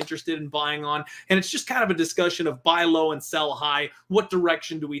not really interested in buying on. And it's just kind of a discussion of buy low and sell high. What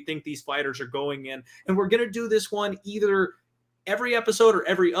direction do we think these fighters are going in? And we're going to do this one either every episode or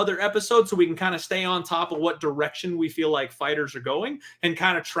every other episode, so we can kind of stay on top of what direction we feel like fighters are going and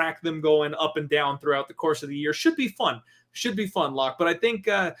kind of track them going up and down throughout the course of the year. Should be fun, Locke. But I think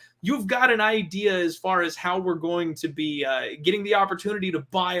you've got an idea as far as how we're going to be getting the opportunity to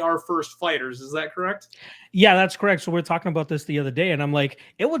buy our first fighters. Is that correct? Yeah, that's correct. So we are talking about this the other day, and I'm like,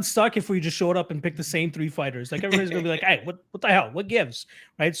 it would suck if we just showed up and picked the same 3 fighters. Like, everybody's gonna be like, hey, what the hell? What gives?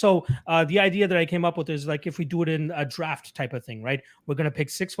 Right? So the idea that I came up with is like, if we do it in a draft type of thing, right? We're gonna pick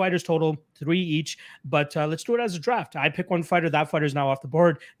 6 fighters total, 3 each, but let's do it as a draft. I pick one fighter, that fighter is now off the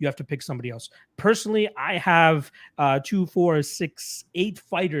board. You have to pick somebody else. Personally, I have 2, 4, 6, 8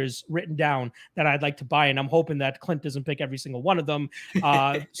 fighters written down that I'd like to buy, and I'm hoping that Clint doesn't pick every single one of them.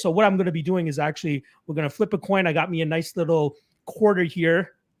 So what I'm going to be doing is actually, we're going to flip a coin. I got me a nice little quarter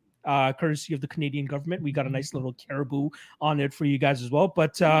here, courtesy of the Canadian government. We got a nice little caribou on it for you guys as well.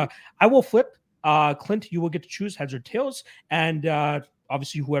 But I will flip. Clint, you will get to choose heads or tails, and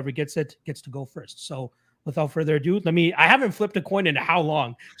obviously whoever gets it gets to go first. So without further ado, I haven't flipped a coin in how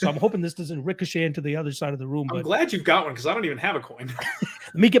long? So I'm hoping this doesn't ricochet into the other side of the room. I'm glad you've got one, because I don't even have a coin.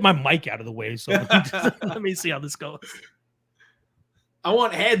 Let me get my mic out of the way. So let me see how this goes. I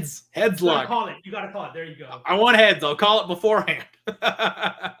want heads. Heads, Locke. You got to call it. There you go. I want heads. I'll call it beforehand.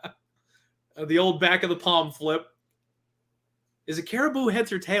 The old back of the palm flip. Is it caribou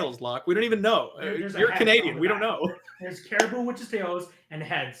heads or tails, Locke? We don't even know. You're Canadian. We don't know. There's caribou, which is tails, and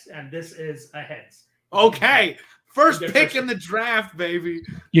heads. And this is a heads. Okay. First pick in the draft, baby.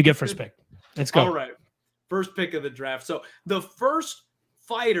 You get first pick. Let's go. All right. First pick of the draft. So the first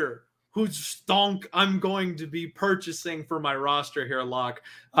fighter whose stonk I'm going to be purchasing for my roster here, Locke,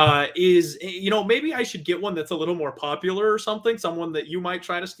 is, maybe I should get one that's a little more popular or something, someone that you might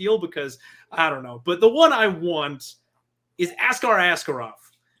try to steal, because I don't know. But the one I want is Askar Askarov.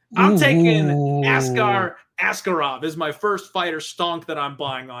 I'm taking Askar Askarov as my first fighter stonk that I'm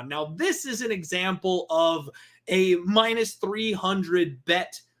buying on. Now, this is an example of a minus 300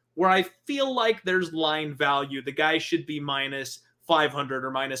 bet where I feel like there's line value. The guy should be minus 500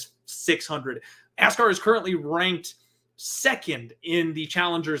 or minus 600. Askar is currently ranked second in the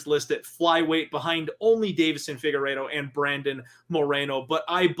challengers list at flyweight, behind only Davison Figueiredo and Brandon Moreno. But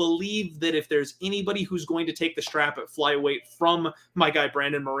I believe that if there's anybody who's going to take the strap at flyweight from my guy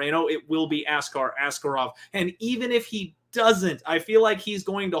Brandon Moreno, it will be Askar Askarov. And even if he doesn't, I feel like he's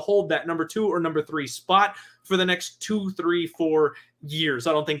going to hold that number 2 or number 3 spot for the next 2, 3, 4 years.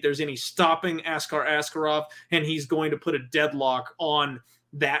 I don't think there's any stopping Askar Askarov, and he's going to put a deadlock on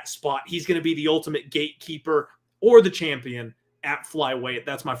that spot. He's going to be the ultimate gatekeeper or the champion at flyweight.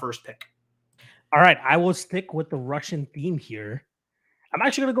 That's my first pick. All right, I will stick with the Russian theme here. I'm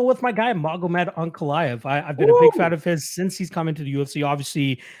actually going to go with my guy, Magomed Ankalaev. I've been a big fan of his since he's come into the UFC.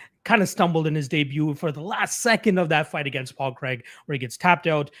 Obviously, kind of stumbled in his debut for the last second of that fight against Paul Craig, where he gets tapped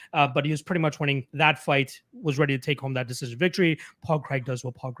out, but he was pretty much winning that fight, was ready to take home that decision victory. Paul Craig does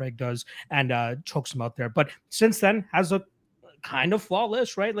what Paul Craig does and chokes him out there. But since then, has a kind of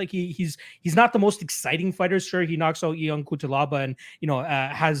flawless, right? Like he's not the most exciting fighter. Sure, he knocks out Ion Kutalaba and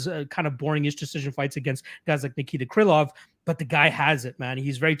has kind of boringish decision fights against guys like Nikita Krylov. But the guy has it, man.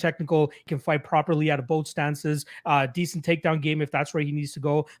 He's very technical. He can fight properly out of both stances. Decent takedown game if that's where he needs to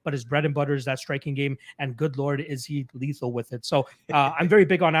go. But his bread and butter is that striking game. And good Lord, is he lethal with it. So I'm very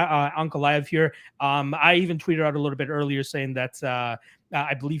big on Ankalaev here. I even tweeted out a little bit earlier saying that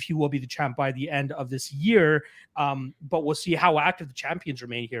I believe he will be the champ by the end of this year. But we'll see how active the champions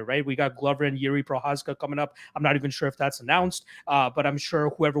remain here, right? We got Glover and Yuri Prochazka coming up. I'm not even sure if that's announced, but I'm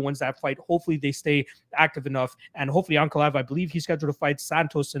sure whoever wins that fight, hopefully they stay active enough. And hopefully Ankalaev, I believe he's scheduled to fight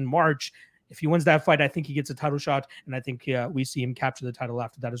Santos in March. If he wins that fight, I think he gets a title shot, and I think we see him capture the title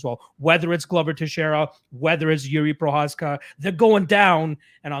after that as well. Whether it's Glover Teixeira, whether it's Yuri Prochazka, they're going down,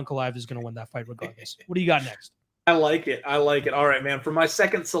 and Ankalaev is going to win that fight regardless. What do you got next? I like it. I like it. All right, man. For my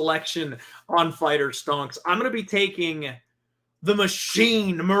second selection on Fighter Stonks, I'm going to be taking the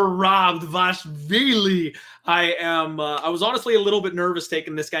machine, Merab Dvalishvili. I was honestly a little bit nervous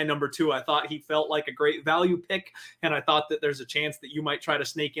taking this guy number 2. I thought he felt like a great value pick, and I thought that there's a chance that you might try to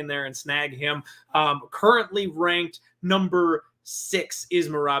snake in there and snag him. Currently ranked number 6 is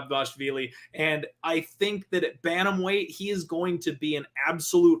Merab Dvalishvili, and I think that at bantamweight he is going to be an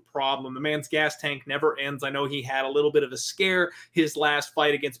absolute problem. The man's gas tank never ends. I know he had a little bit of a scare his last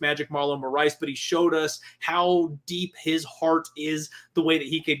fight against Magic Marlon Moraes, but he showed us how deep his heart is, the way that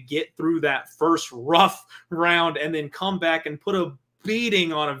he could get through that first rough round and then come back and put a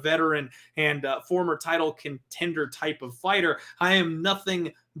beating on a veteran and former title contender type of fighter. I am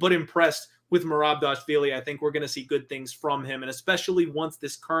nothing but impressed with Merab Dvalishvili. I think we're going to see good things from him, and especially once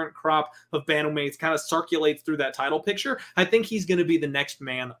this current crop of bantamweights kind of circulates through that title picture, I think he's going to be the next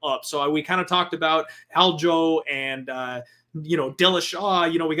man up. So we kind of talked about Aljo and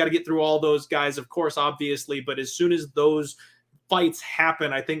Dillashaw. We got to get through all those guys, of course, obviously, but as soon as those fights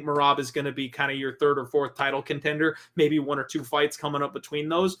happen, I think Merab is going to be kind of your third or fourth title contender, maybe 1 or 2 fights coming up between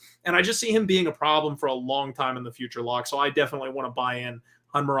those. And I just see him being a problem for a long time in the future, Locke. So I definitely want to buy in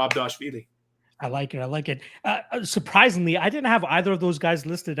on Merab Dvalishvili. I like it. I like it. Surprisingly, I didn't have either of those guys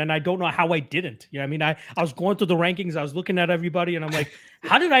listed, and I don't know how I didn't. I mean, I was going through the rankings, I was looking at everybody, and I'm like,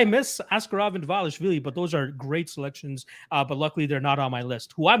 how did I miss Askarov and Dvalishvili? But those are great selections. But luckily, they're not on my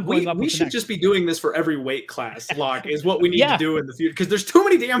list. Who I'm going up with we should next. just be doing this for every weight class, Locke, is what we need to do in the future, because there's too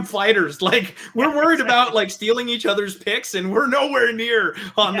many damn fighters. Like, we're worried about like stealing each other's picks, and we're nowhere near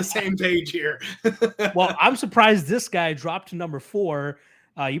on the same page here. Well, I'm surprised this guy dropped to number 4.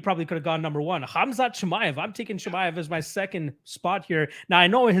 You probably could have gone number 1. Khamzat Chimaev. I'm taking Chimaev as my second spot here. Now, I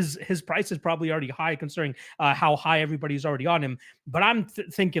know his price is probably already high considering how high everybody's already on him. But I'm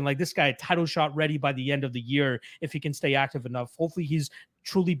thinking like this guy, title shot ready by the end of the year if he can stay active enough. Hopefully he's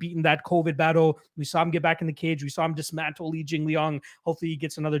truly beaten that COVID battle. We saw him get back in the cage. We saw him dismantle Li Jingliang. Hopefully he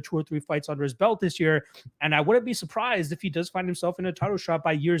gets another 2 or 3 fights under his belt this year. And I wouldn't be surprised if he does find himself in a title shot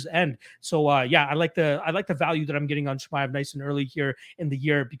by year's end. So yeah, I like the value that I'm getting on Chimaev nice and early here in the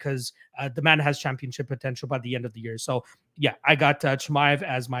year, because the man has championship potential by the end of the year. So yeah, I got Chimaev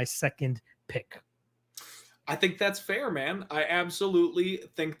as my second pick. I think that's fair, man. I absolutely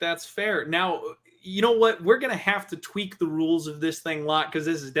think that's fair. Now, you know what? We're going to have to tweak the rules of this thing a lot, because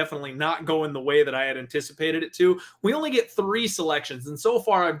this is definitely not going the way that I had anticipated it to. We only get 3 selections, and so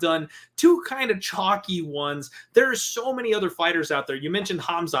far I've done 2 kind of chalky ones. There are so many other fighters out there. You mentioned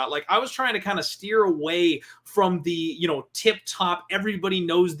Khamzat. Like, I was trying to kind of steer away from the, tip top, everybody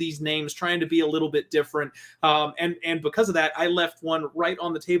knows these names, trying to be a little bit different. And because of that, I left one right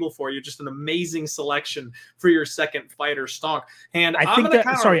on the table for you. Just an amazing selection for your second Fighter Stonk. And I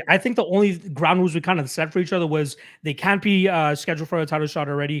think the only ground rules we kind of set for each other was they can't be scheduled for a title shot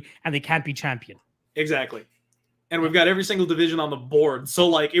already, and they can't be champion. Exactly. And we've got every single division on the board. So,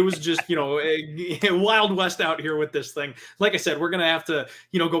 like, it was just, a Wild West out here with this thing. Like I said, we're going to have to,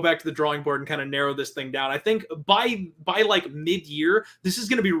 go back to the drawing board and kind of narrow this thing down. I think by like mid-year, this is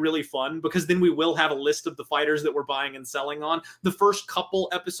going to be really fun, because then we will have a list of the fighters that we're buying and selling on. The first couple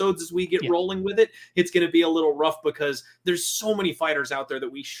episodes as we get rolling with it, it's going to be a little rough, because there's so many fighters out there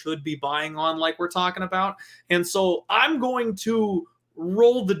that we should be buying on, like we're talking about. And so I'm going to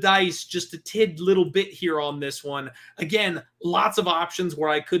roll the dice just a tid little bit here on this one. Again, lots of options where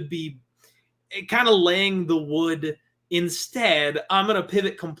I could be kind of laying the wood. Instead, I'm going to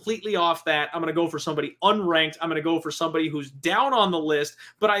pivot completely off that. I'm going to go for somebody unranked. I'm going to go for somebody who's down on the list,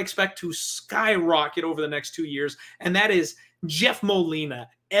 but I expect to skyrocket over the next 2 years, and that is Jeff Molina.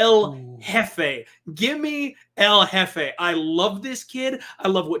 El Jefe. Give me El Jefe. I love this kid. I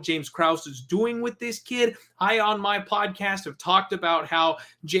love what James Krause is doing with this kid. I, on my podcast, have talked about how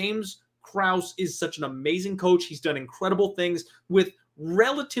James Krause is such an amazing coach. He's done incredible things with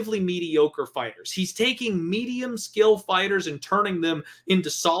relatively mediocre fighters. He's taking medium skill fighters and turning them into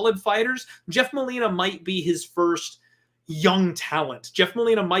solid fighters. Jeff Molina might be his first young talent. Jeff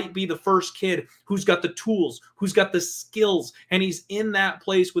Molina might be the first kid who's got the tools, who's got the skills, and he's in that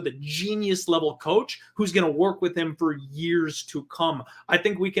place with a genius level coach who's going to work with him for years to come. I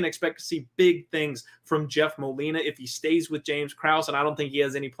think we can expect to see big things from Jeff Molina if he stays with James Krause, and I don't think he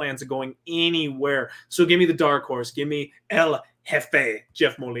has any plans of going anywhere. So give me the dark horse. Give me El Jefe,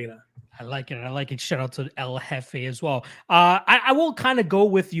 Jeff Molina. I like it. I like it. Shout out to El Jefe as well. I will kind of go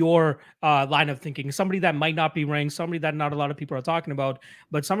with your line of thinking. Somebody that might not be ranked, somebody that not a lot of people are talking about,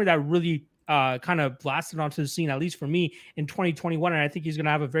 but somebody that really kind of blasted onto the scene, at least for me, in 2021. And I think he's going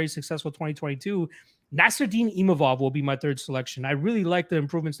to have a very successful 2022. Nasruddin Imavov will be my third selection. I really like the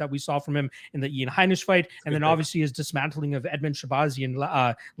improvements that we saw from him in the Ian Heinisch fight, and then obviously his dismantling of Edmund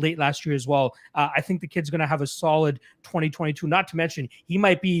Shabazian late last year as well. I think the kid's going to have a solid 2022. Not to mention, he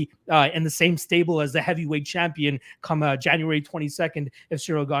might be in the same stable as the heavyweight champion come January 22nd if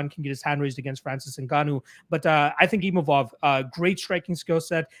Cyril Gane can get his hand raised against Francis Ngannou. But I think Imavov, great striking skill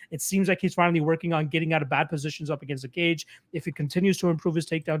set. It seems like he's finally working on getting out of bad positions up against the cage. If he continues to improve his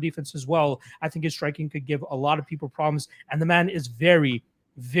takedown defense as well, I think his striking could give a lot of people problems. And the man is very,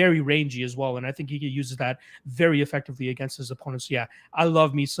 very rangy as well. And I think he uses that very effectively against his opponents. Yeah, I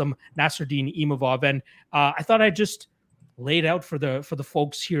love me some Nasruddin Imavov. And I thought I'd just laid out for the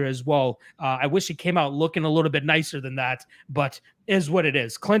folks here as well. I wish he came out looking a little bit nicer than that, but is what it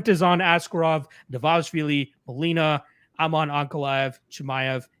is. Clint is on Askarov, Dvalishvili, Molina. I'm on Ankalaev,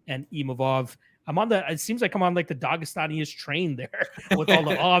 Chimaev, and Imavov. It seems like I'm on like the Dagestani-ish train there with all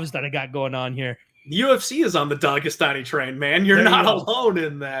the ovs that I got going on here. UFC is on the Dagestani train, man. You're not alone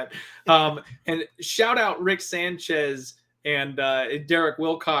in that. And shout out Rick Sanchez and Derek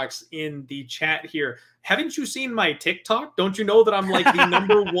Wilcox in the chat here. Haven't you seen my TikTok? Don't you know that I'm like the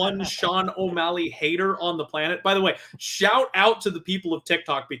number one Sean O'Malley hater on the planet? By the way, shout out to the people of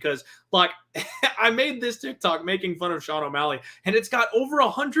TikTok because like I made this TikTok making fun of Sean O'Malley and it's got over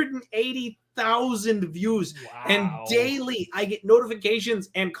 180,000 views. Wow. And daily I get notifications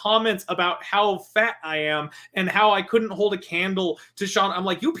and comments about how fat I am and how I couldn't hold a candle to Sean. I'm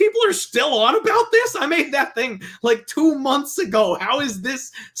like, you people are still on about this? I made that thing like 2 months ago. How is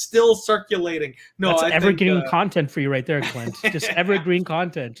this still circulating? No, that's evergreen content for you right there, Clint. Just evergreen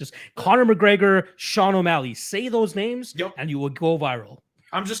content. Just Conor McGregor, Sean O'Malley. Say those names and you will go viral.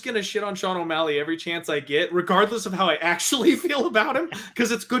 I'm just going to shit on Sean O'Malley every chance I get, regardless of how I actually feel about him, because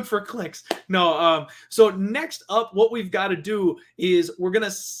it's good for clicks. No, so next up, what we've got to do is we're going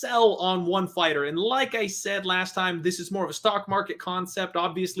to sell on one fighter. And like I said last time, this is more of a stock market concept.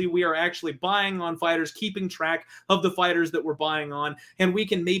 Obviously, we are actually buying on fighters, keeping track of the fighters that we're buying on, and we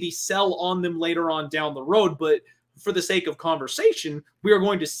can maybe sell on them later on down the road. But for the sake of conversation, we are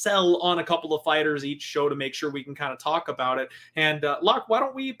going to sell on a couple of fighters each show to make sure we can kind of talk about it. And Locke, why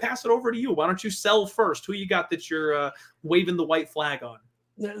don't we pass it over to you? Why don't you sell first? Who you got that you're waving the white flag on?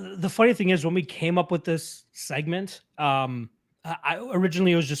 The funny thing is when we came up with this segment,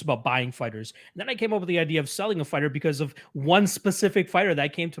 originally it was just about buying fighters. And then I came up with the idea of selling a fighter because of one specific fighter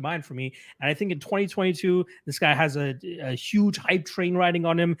that came to mind for me. And I think in 2022, this guy has a huge hype train riding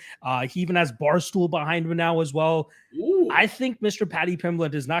on him. He even has Barstool behind him now as well. Ooh. I think Mr. Paddy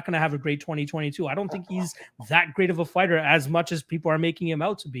Pimblett is not going to have a great 2022. I don't think he's that great of a fighter as much as people are making him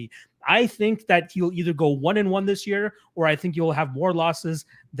out to be. I think that he'll either go 1-1 this year, or I think he'll have more losses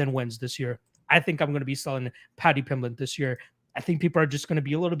than wins this year. I think I'm going to be selling Paddy Pimblett this year. I think people are just going to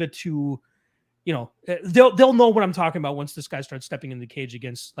be a little bit too, they'll know what I'm talking about once this guy starts stepping in the cage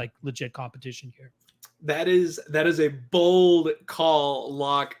against like legit competition here. That is a bold call,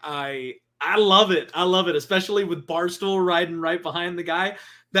 Locke. I love it. I love it, especially with Barstool riding right behind the guy.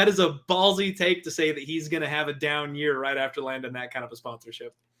 That is a ballsy take to say that he's going to have a down year right after landing that kind of a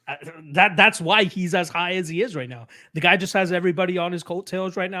sponsorship. That's why he's as high as he is right now. The guy just has everybody on his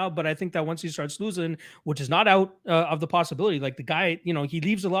coattails right now. But I think that once he starts losing, which is not out of the possibility, like the guy, he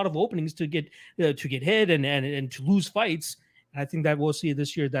leaves a lot of openings to get hit and to lose fights. And I think that we'll see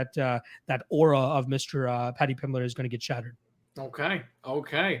this year that that aura of Mr. Paddy Pimblett is going to get shattered. Okay.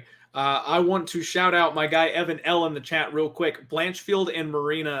 I want to shout out my guy Evan L in the chat real quick. Blanchfield and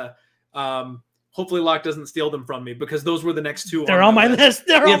Marina. Hopefully Locke doesn't steal them from me because those were the next two. They're on my list.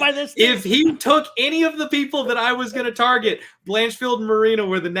 They're on my list. If he took any of the people that I was going to target, Blanchfield and Marina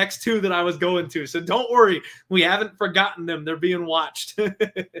were the next two that I was going to. So don't worry. We haven't forgotten them. They're being watched.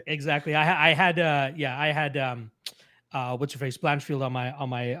 Exactly. I had what's your face? Blanchfield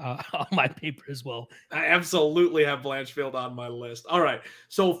on my paper as well. I absolutely have Blanchfield on my list. All right.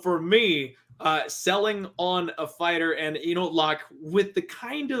 So for me, selling on a fighter and, Locke, with the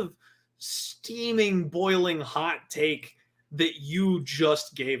kind of steaming, boiling hot take that you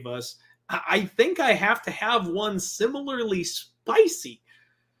just gave us, I think I have to have one similarly spicy.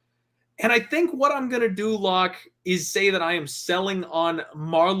 And I think what I'm going to do, Locke, is say that I am selling on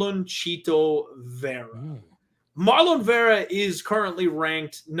Marlon Chito Vera. Marlon Vera is currently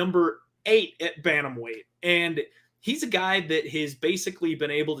ranked number 8 at bantamweight. And he's a guy that has basically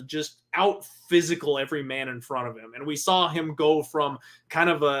been able to just out physical every man in front of him. And we saw him go from kind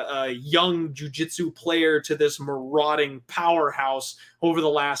of a young jiu-jitsu player to this marauding powerhouse over the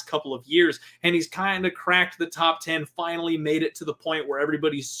last couple of years. And he's kind of cracked the top 10, finally made it to the point where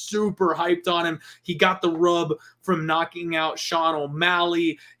everybody's super hyped on him. He got the rub from knocking out Sean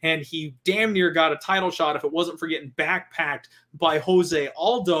O'Malley, and he damn near got a title shot if it wasn't for getting backpacked by Jose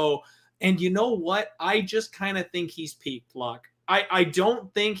Aldo. And you know what? I just kind of think he's peaked, Luck. I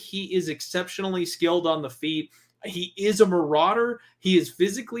don't think he is exceptionally skilled on the feet. He is a marauder. He is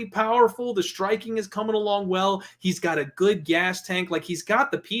physically powerful. The striking is coming along well. He's got a good gas tank. Like, he's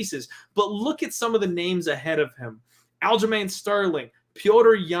got the pieces. But look at some of the names ahead of him. Aljamain Sterling,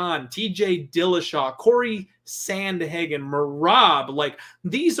 Petr Yan, TJ Dillashaw, Corey Sandhagen, Merab. Like,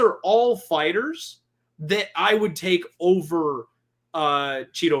 these are all fighters that I would take over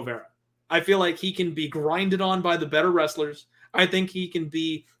Chito Vera. I feel like he can be grinded on by the better wrestlers. I think he can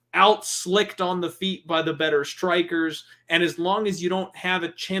be out-slicked on the feet by the better strikers. And as long as you don't have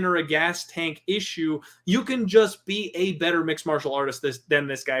a chin or a gas tank issue, you can just be a better mixed martial artist than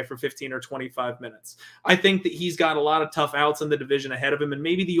this guy for 15 or 25 minutes. I think that he's got a lot of tough outs in the division ahead of him. And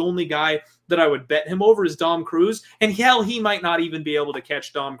maybe the only guy that I would bet him over is Dom Cruz. And hell, he might not even be able to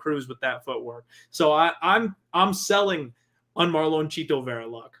catch Dom Cruz with that footwork. So I'm selling on Marlon Chito Vera,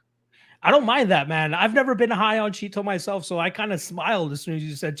 Luck. I don't mind that, man. I've never been high on Chito myself, so I kind of smiled as soon as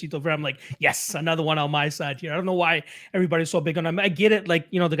you said Chito Vera. I'm like, yes, another one on my side here. I don't know why everybody's so big on him. I get it.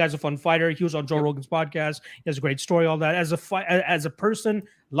 Like, the guy's a fun fighter. He was on Joe Rogan's podcast. He has a great story, all that. As a person,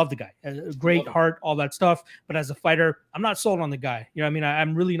 love the guy. A great heart, all that stuff. But as a fighter, I'm not sold on the guy. You know what I mean?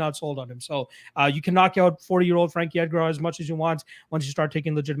 I'm really not sold on him. So you can knock out 40-year-old Frankie Edgar as much as you want. Once you start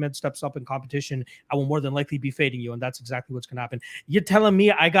taking legitimate steps up in competition, I will more than likely be fading you. And that's exactly what's going to happen. You're telling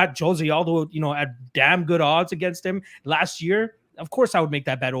me I got Jose Aldo, at damn good odds against him last year? Of course, I would make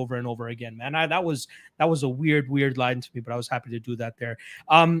that bet over and over again, man. That was a weird line to me, but I was happy to do that there.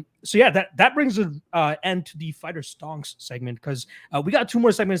 So yeah, that brings an end to the Fighter Stonks segment, because we got two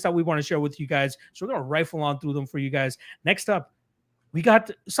more segments that we want to share with you guys. So we're gonna rifle on through them for you guys. Next up, we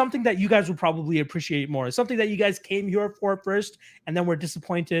got something that you guys would probably appreciate more, something that you guys came here for first, and then we're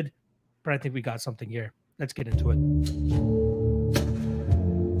disappointed. But I think we got something here. Let's get into it.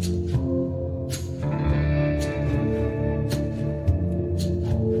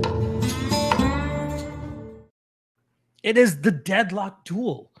 It is the Deadlock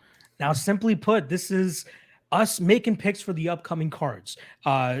Duel. Now, simply put, this is us making picks for the upcoming cards.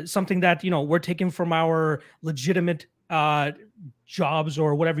 Something that, we're taking from our legitimate jobs,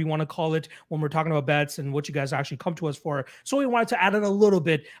 or whatever you want to call it, when we're talking about bets and what you guys actually come to us for. So we wanted to add in a little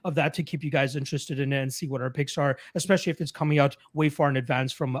bit of that to keep you guys interested in it and see what our picks are, especially if it's coming out way far in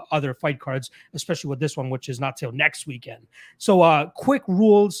advance from other fight cards, especially with this one, which is not till next weekend. So quick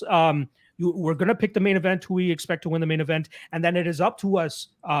rules. We're going to pick the main event, who we expect to win the main event, and then it is up to us,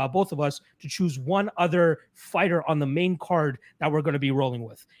 both of us, to choose one other fighter on the main card that we're going to be rolling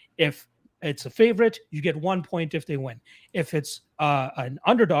with. If it's a favorite, you get 1 point if they win. If it's an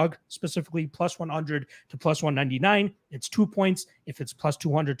underdog, specifically plus 100 to plus 199, it's 2 points. If it's plus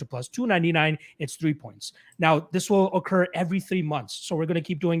 200 to plus 299, it's 3 points. Now, this will occur every 3 months. So we're going to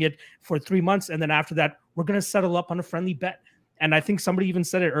keep doing it for 3 months. And then after that, we're going to settle up on a friendly bet. And I think somebody even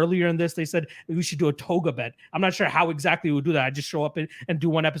said it earlier in this. They said we should do a toga bet. I'm not sure how exactly we would do that. I just show up and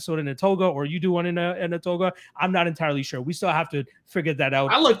do one episode in a toga, or you do one in a toga. I'm not entirely sure. We still have to figure that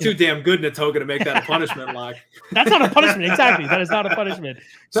out. I look too damn good in a toga to make that a punishment, like. That's not a punishment. Exactly. That is not a punishment.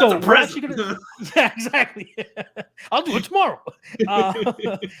 So we're actually going to, yeah, exactly. I'll do it tomorrow.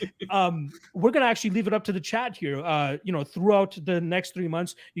 We're going to actually leave it up to the chat here. Throughout the next 3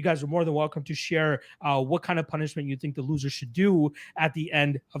 months, you guys are more than welcome to share what kind of punishment you think the loser should do at the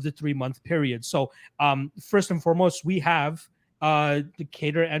end of the 3-month period. So first and foremost, we have the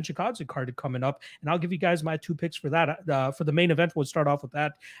Kattar and Chikadze card coming up, and I'll give you guys my 2 picks for that. For the main event, we'll start off with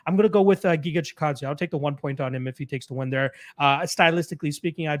that. I'm going to go with Giga Chikadze. I'll take the 1 point on him if he takes the win there. Stylistically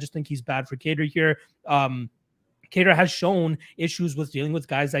speaking, I just think he's bad for Kattar here. Kattar has shown issues with dealing with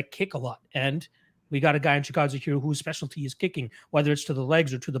guys that kick a lot, and we got a guy in Chikadze here whose specialty is kicking, whether it's to the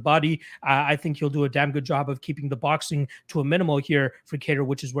legs or to the body. I think he'll do a damn good job of keeping the boxing to a minimal here for Kattar,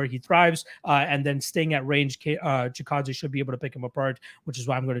 which is where he thrives. And then staying at range, Chikadze should be able to pick him apart, which is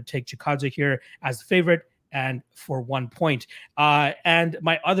why I'm going to take Chikadze here as the favorite. and for 1 point. And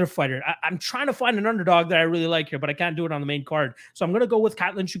my other fighter, I'm trying to find an underdog that I really like here, but I can't do it on the main card. So I'm going to go with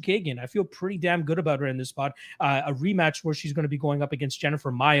Katlyn Chookagian. I feel pretty damn good about her in this spot. A rematch where she's going to be going up against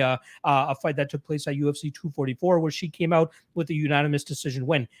Jennifer Maia, a fight that took place at UFC 244, where she came out with a unanimous decision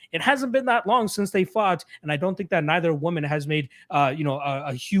win. It hasn't been that long since they fought, and I don't think that neither woman has made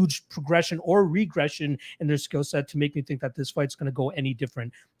a huge progression or regression in their skill set to make me think that this fight's going to go any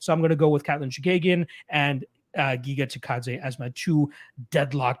different. So I'm going to go with Katlyn Chookagian and Giga Chikadze as my 2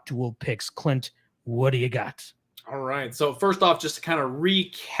 deadlock duel picks. Clint, what do you got? All right. So first off, just to kind of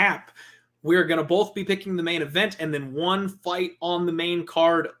recap, we're going to both be picking the main event and then 1 fight on the main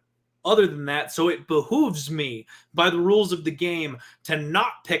card other than that. So it behooves me, by the rules of the game, to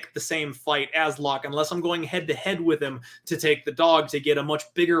not pick the same fight as Locke unless I'm going head-to-head with him to take the dog to get a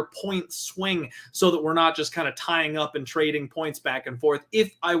much bigger point swing so that we're not just kind of tying up and trading points back and forth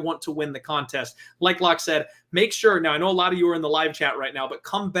if I want to win the contest. Like Locke said, make sure, now I know a lot of you are in the live chat right now, but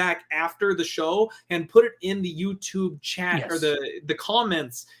come back after the show and put it in the YouTube chat or the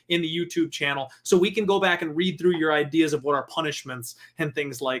comments in the YouTube channel so we can go back and read through your ideas of what our punishments and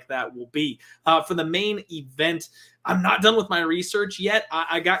things like that will be. For the main event, I'm not done with my research yet.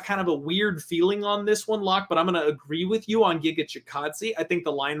 I got kind of a weird feeling on this one, Locke, but I'm going to agree with you on Giga Chikadze. I think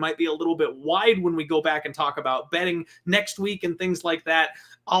the line might be a little bit wide when we go back and talk about betting next week and things like that.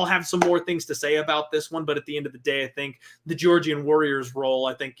 I'll have some more things to say about this one, but at the end of the day, I think the Georgian Warriors role,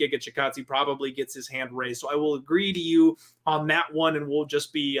 I think Giga Chikadze probably gets his hand raised. So I will agree to you on that one, and we'll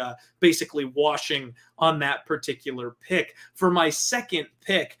just be basically washing on that particular pick. For my second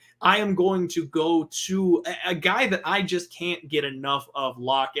pick, I am going to go to a guy that I just can't get enough of,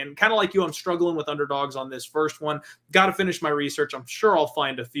 Locke. And kind of like you, I'm struggling with underdogs on this first one. Got to finish my research. I'm sure I'll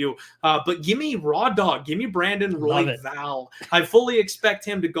find a few. But give me Raw Dog. Give me Brandon Royval. I fully expect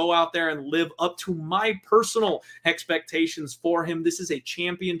him to go out there and live up to my personal expectations for him. This is a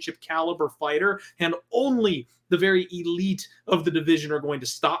championship caliber fighter, and only the very elite of the division are going to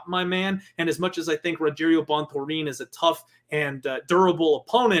stop my man. And as much as I think Rogerio Bontorin is a tough and durable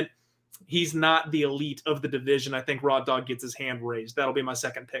opponent, he's not the elite of the division. I think Raw Dog gets his hand raised. That'll be my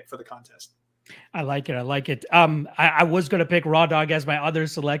second pick for the contest. I like it. I like it. I was going to pick Raw Dog as my other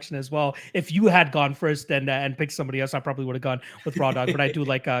selection as well. If you had gone first and picked somebody else, I probably would have gone with Raw Dog. But I do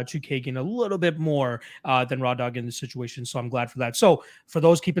like Chookagian a little bit more than Raw Dog in this situation. So I'm glad for that. So for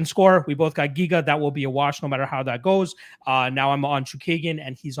those keeping score, we both got Giga. That will be a wash no matter how that goes. Now I'm on Chookagian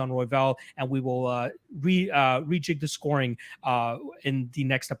and he's on Royval. And we will rejig the scoring in the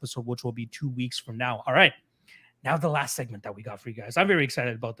next episode, which will be 2 weeks from now. All right. Now the last segment that we got for you guys. I'm very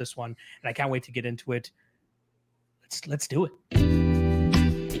excited about this one, and I can't wait to get into it. Let's do it.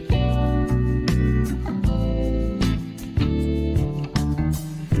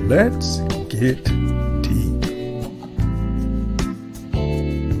 Let's get deep.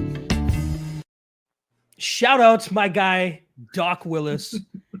 Shout out to my guy, Doc Willis.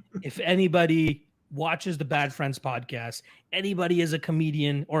 If anybody watches the Bad Friends podcast, anybody is a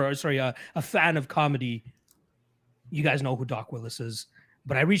comedian or a fan of comedy, you guys know who Doc Willis is.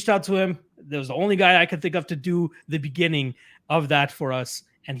 But I reached out to him. That was the only guy I could think of to do the beginning of that for us,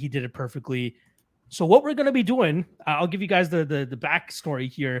 and he did it perfectly. So what we're going to be doing, I'll give you guys the backstory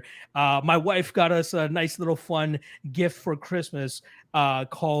here. My wife got us a nice little fun gift for Christmas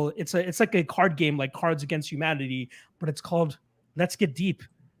called, it's like a card game like Cards Against Humanity, but it's called Let's Get Deep.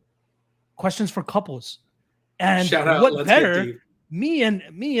 Questions for couples. And shout out, what Let's better? Get Deep. Me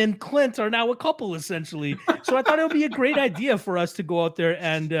and Clint are now a couple, essentially. So I thought it would be a great idea for us to go out there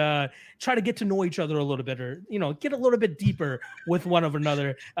and try to get to know each other a little bit, or get a little bit deeper with one of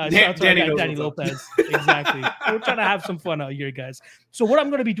another. Shout out to our guy, Danny Lopez. Exactly. We're trying to have some fun out here, guys. So what I'm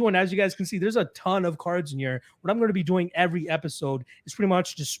going to be doing, as you guys can see, there's a ton of cards in here. What I'm going to be doing every episode is pretty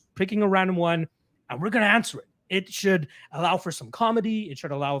much just picking a random one, and we're going to answer it. It should allow for some comedy. It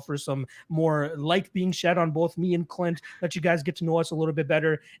should allow for some more light being shed on both me and Clint, let you guys get to know us a little bit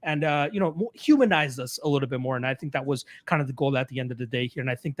better and, humanize us a little bit more. And I think that was kind of the goal at the end of the day here. And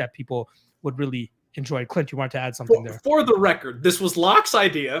I think that people would really enjoy it. Clint, you want to add something there? For the record, this was Locke's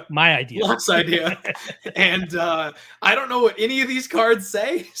idea. My idea. Locke's idea. And I don't know what any of these cards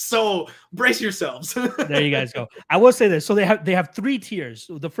say, so brace yourselves. There you guys go. I will say this. So they have 3 tiers.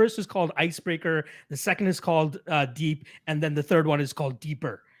 So the first is called Icebreaker. The second is called Deep. And then the third one is called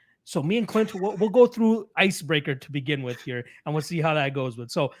Deeper. So me and Clint, we'll go through Icebreaker to begin with here, and we'll see how that goes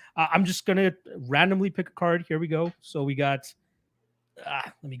with. So I'm just going to randomly pick a card. Here we go. So we got,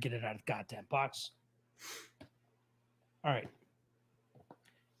 let me get it out of the goddamn box. All right.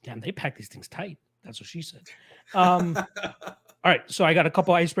 Damn, they pack these things tight. That's what she said. All right. So I got a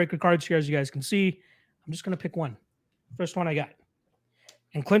couple icebreaker cards here, as you guys can see. I'm just going to pick one. First one I got.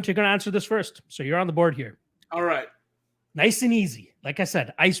 And Clint, you're going to answer this first. So you're on the board here. All right. Nice and easy. Like I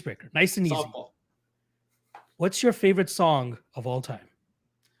said, icebreaker. Nice and easy. Softball. What's your favorite song of all time?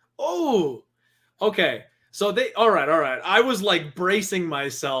 Oh, okay. So all right. I was like bracing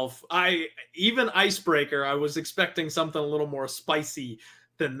myself. Even icebreaker, I was expecting something a little more spicy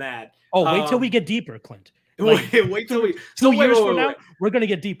than that. Oh, wait till we get deeper, Clint. Like, wait till we 2 years from now, we're gonna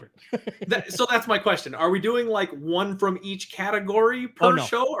get deeper. So that's my question. Are we doing like one from each category per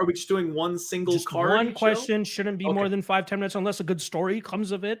show? Or are we just doing one single card? One question shouldn't be more than 5-10 minutes unless a good story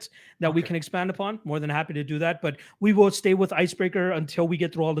comes of it that we can expand upon. More than happy to do that. But we will stay with icebreaker until we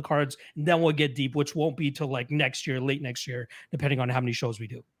get through all the cards, and then we'll get deep, which won't be till like next year, late next year, depending on how many shows we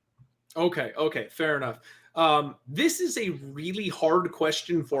do. Okay, fair enough. This is a really hard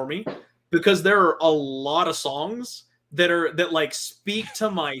question for me, because there are a lot of songs that like speak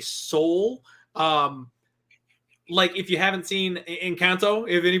to my soul. Like if you haven't seen Encanto,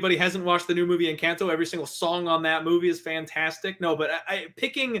 if anybody hasn't watched the new movie Encanto, every single song on that movie is fantastic. No, but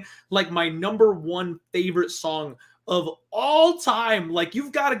picking like my number one favorite song of all time, like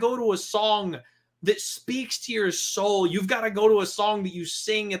you've got to go to a song that speaks to your soul. You've got to go to a song that you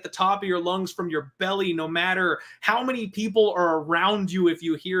sing at the top of your lungs from your belly, no matter how many people are around you if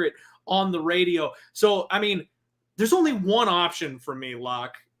you hear it on the radio. So, I mean, there's only one option for me,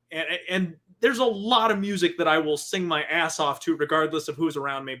 Locke. And there's a lot of music that I will sing my ass off to regardless of who's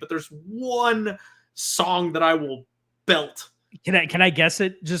around me. But there's one song that I will belt. Can I guess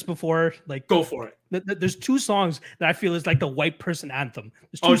it just before? Like, go for it. There's two songs that I feel is like the white person anthem.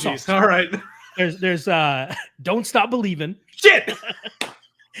 There's two songs. All right. There's Don't Stop Believing. Shit.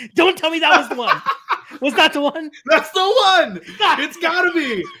 Don't tell me that was the one. Was that the one? That's the one. It's gotta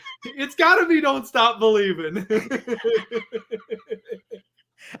be. It's gotta be Don't Stop Believing.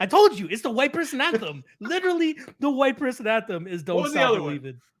 I told you, it's the white person anthem. Literally, the white person anthem is Don't Stop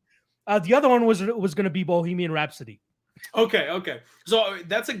Believing. The other one was going to be Bohemian Rhapsody. Okay. So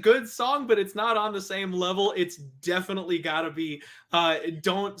that's a good song, but it's not on the same level. It's definitely got to be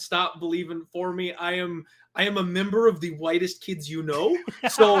Don't Stop Believing for me. I am a member of the whitest kids you know.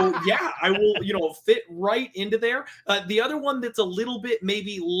 So yeah, I will, fit right into there. The other one that's a little bit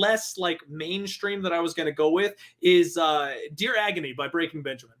maybe less like mainstream that I was going to go with is Dear Agony by Breaking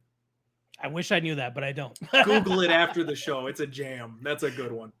Benjamin. I wish I knew that, but I don't. Google it after the show. It's a jam. That's a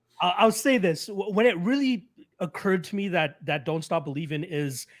good one. I'll say this. When it really occurred to me that Don't Stop Believing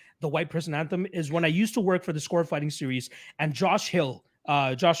is the white person anthem is when I used to work for the Score Fighting series, and Josh Hill,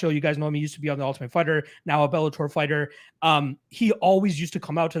 you guys know him, he used to be on the Ultimate Fighter, now a Bellator fighter. He always used to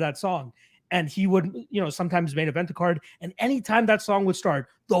come out to that song, and he would, sometimes main event the card. And anytime that song would start,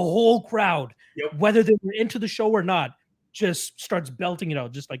 the whole crowd, whether they were into the show or not, just starts belting it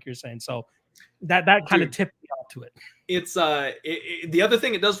out, just like you're saying. So that kind of tipped me off to it. It's the other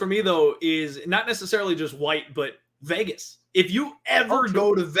thing it does for me though is not necessarily just white, but Vegas. If you ever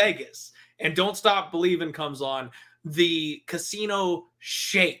go to Vegas and Don't Stop Believing comes on, the casino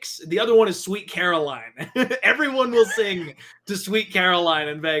shakes. The other one is Sweet Caroline. Everyone will sing to Sweet Caroline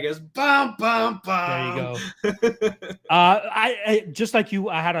in Vegas. Bum, bum, bum. There you go. I just like you,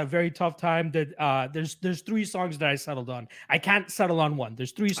 I had a very tough time. That there's three songs that I settled on. I can't settle on one.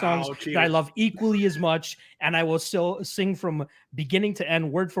 There's three songs that I love equally as much, and I will still sing from beginning to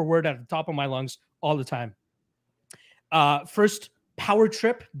end, word for word, at the top of my lungs all the time. First, Power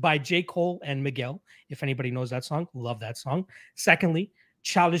Trip by J. Cole and Miguel. If anybody knows that song, love that song. Secondly,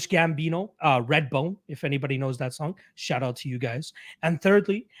 Childish Gambino, Redbone. If anybody knows that song, shout out to you guys. And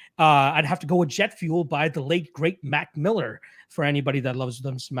thirdly, I'd have to go with Jet Fuel by the late, great Mac Miller. For anybody that loves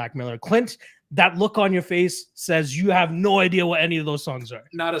them, Mac Miller. Clint, that look on your face says you have no idea what any of those songs are.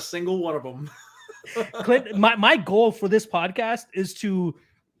 Not a single one of them. Clint, my goal for this podcast is to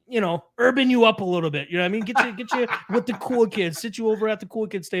urban you up a little bit. You know what I mean? Get you with the cool kids, sit you over at the cool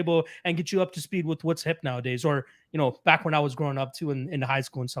kids table and get you up to speed with what's hip nowadays. Or, back when I was growing up too in high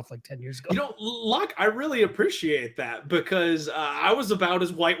school and stuff like 10 years ago. Locke, I really appreciate that because I was about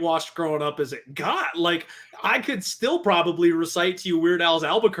as whitewashed growing up as it got. Like, I could still probably recite to you Weird Al's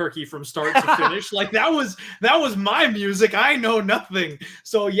Albuquerque from start to finish. Like, that was my music. I know nothing.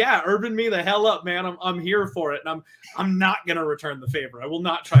 So yeah, urban me the hell up, man. I'm here for it. And I'm not gonna return the favor. I will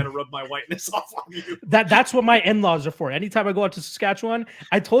not try to rub my whiteness off on you. That's what my in-laws are for. Anytime I go out to Saskatchewan,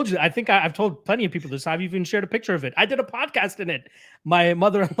 I told you, I think I've told plenty of people this. I've even shared a picture of of it. I did a podcast in it. My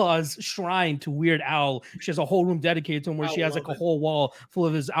mother-in-law's shrine to Weird Al. She has a whole room dedicated to him where she has like a whole wall full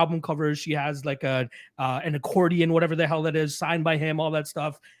of his album covers. She has like an accordion, whatever the hell that is, signed by him, all that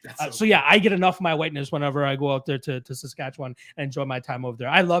stuff. So yeah, I get enough of my whiteness whenever I go out there to Saskatchewan and enjoy my time over there.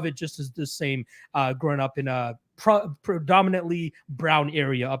 I love it just as the same growing up in a predominantly brown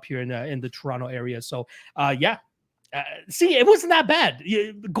area up here in the Toronto area. So yeah. See, it wasn't that bad.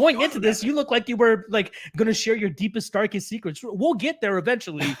 Going into this, you look like you were like going to share your deepest, darkest secrets. We'll get there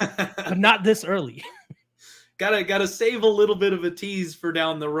eventually, but not this early. Gotta save a little bit of a tease for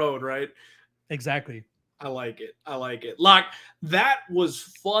down the road, right? Exactly. I like it. Locke, that was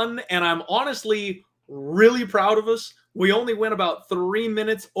fun, and I'm honestly really proud of us. We only went about 3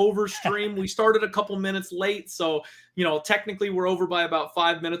 minutes over stream. We started a couple minutes late, so technically we're over by about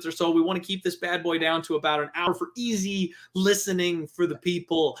 5 minutes or so. We want to keep this bad boy down to about an hour for easy listening for the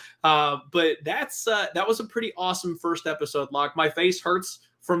people. But that was a pretty awesome first episode, Locke. My face hurts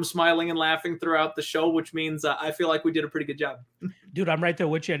from smiling and laughing throughout the show, which means I feel like we did a pretty good job. Dude, I'm right there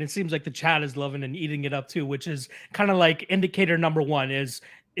with you, and it seems like the chat is loving and eating it up too, which is kind of like indicator number one is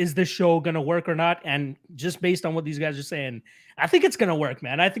this show going to work or not? And just based on what these guys are saying, I think it's going to work,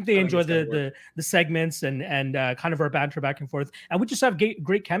 man. I think they enjoy the segments and kind of our banter back and forth. And we just have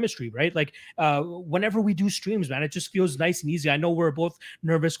great chemistry, right? Like whenever we do streams, man, it just feels nice and easy. I know we're both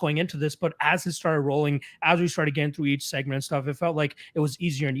nervous going into this, but as it started rolling, as we started getting through each segment and stuff, it felt like it was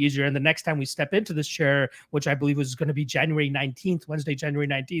easier and easier. And the next time we step into this chair, which I believe was going to be Wednesday, January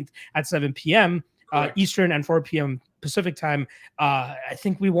 19th at 7 p.m. Eastern and 4 p.m. Pacific time, I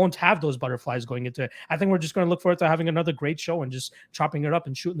think we won't have those butterflies going into it. I think we're just going to look forward to having another great show and just chopping it up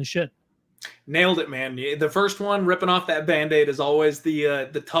and shooting the shit. Nailed it, man. The first one, ripping off that Band-Aid, is always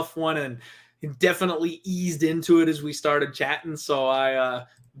the tough one, and definitely eased into it as we started chatting. So I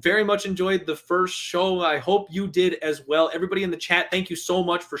very much enjoyed the first show. I hope you did as well. Everybody in the chat, thank you so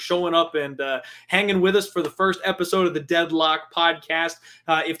much for showing up and hanging with us for the first episode of the Deadlock podcast.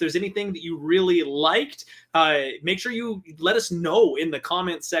 If there's anything that you really liked, make sure you let us know in the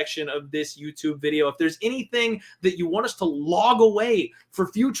comment section of this YouTube video. If there's anything that you want us to log away for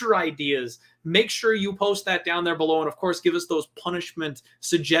future ideas, make sure you post that down there below. And of course, give us those punishment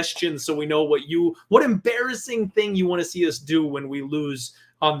suggestions so we know what embarrassing thing you want to see us do when we lose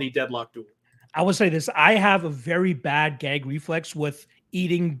on the Deadlock duel. I will say this. I have a very bad gag reflex with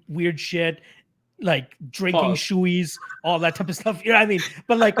eating weird shit, like drinking shoeys, all that type of stuff. You know what I mean?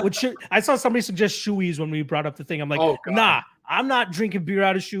 But like, I saw somebody suggest shoeys when we brought up the thing. I'm like, nah, I'm not drinking beer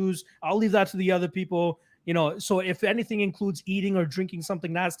out of shoes. I'll leave that to the other people. So if anything includes eating or drinking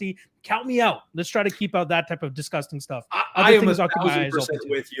something nasty, count me out. Let's try to keep out that type of disgusting stuff. I am 1,000%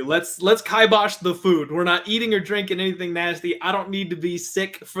 with you. Let's kibosh the food. We're not eating or drinking anything nasty. I don't need to be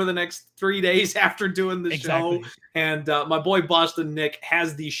sick for the next 3 days after doing the show. And my boy Boston Nick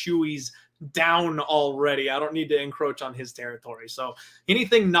has these shoeys down already. I don't need to encroach on his territory. So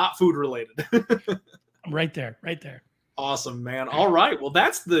anything not food related. I'm right there. Awesome, man. All right. Well,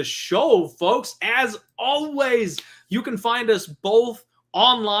 that's the show, folks. As always, you can find us both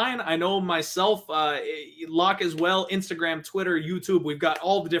online. I know myself, Locke as well, Instagram, Twitter, YouTube. We've got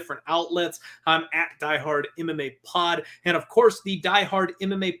all the different outlets. I'm at Die Hard MMA Pod. And of course, the Die Hard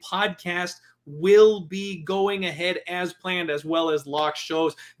MMA Podcast will be going ahead as planned, as well as Locke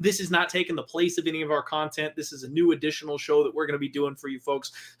shows. This is not taking the place of any of our content. This is a new additional show that we're going to be doing for you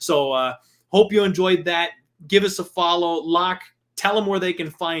folks. So hope you enjoyed that. Give us a follow. Locke, tell them where they can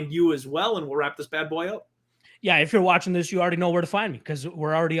find you as well, and we'll wrap this bad boy up. Yeah, if you're watching this, you already know where to find me because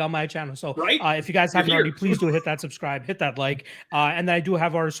we're already on my channel. So if you guys haven't already, please do hit that subscribe, hit that like. And then I do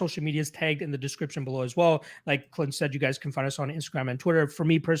have our social medias tagged in the description below as well. Like Clint said, you guys can find us on Instagram and Twitter. For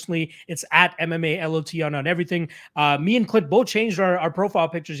me personally, it's at MMA LOT on everything. Me and Clint both changed our profile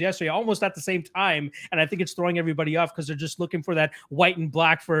pictures yesterday, almost at the same time. And I think it's throwing everybody off because they're just looking for that white and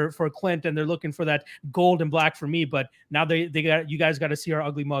black for Clint, and they're looking for that gold and black for me. But now you guys got to see our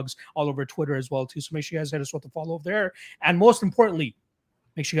ugly mugs all over Twitter as well too. So make sure you guys hit us with the follow up there. And most importantly,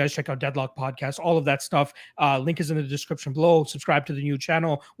 make sure you guys check out Deadlock Podcast, all of that stuff. Link is in the description below. Subscribe to the new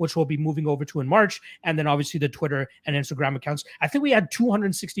channel, which we'll be moving over to in March. And then obviously the Twitter and Instagram accounts. I think we had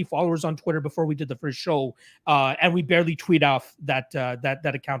 260 followers on Twitter before we did the first show. And we barely tweet off that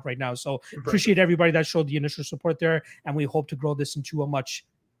account right now. So appreciate everybody that showed the initial support there. And we hope to grow this into a much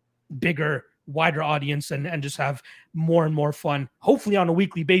bigger, wider audience and just have more and more fun, hopefully on a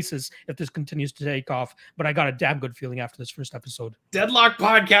weekly basis if this continues to take off. But I got a damn good feeling after this first episode. Deadlock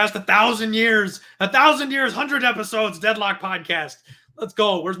Podcast, 1,000 years, 100 episodes, Deadlock Podcast. Let's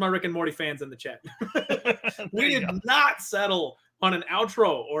go. Where's my Rick and Morty fans in the chat? We did not settle on an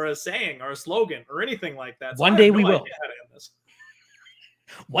outro or a saying or a slogan or anything like that. So One I day have we no will. idea how to end this.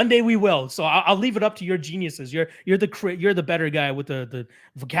 One day we will. So I'll leave it up to your geniuses. You're the better guy with the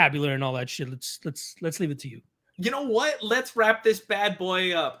vocabulary and all that shit. Let's leave it to you. You know what? Let's wrap this bad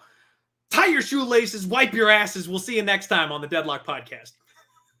boy up. Tie your shoelaces, wipe your asses. We'll see you next time on the Deadlock Podcast.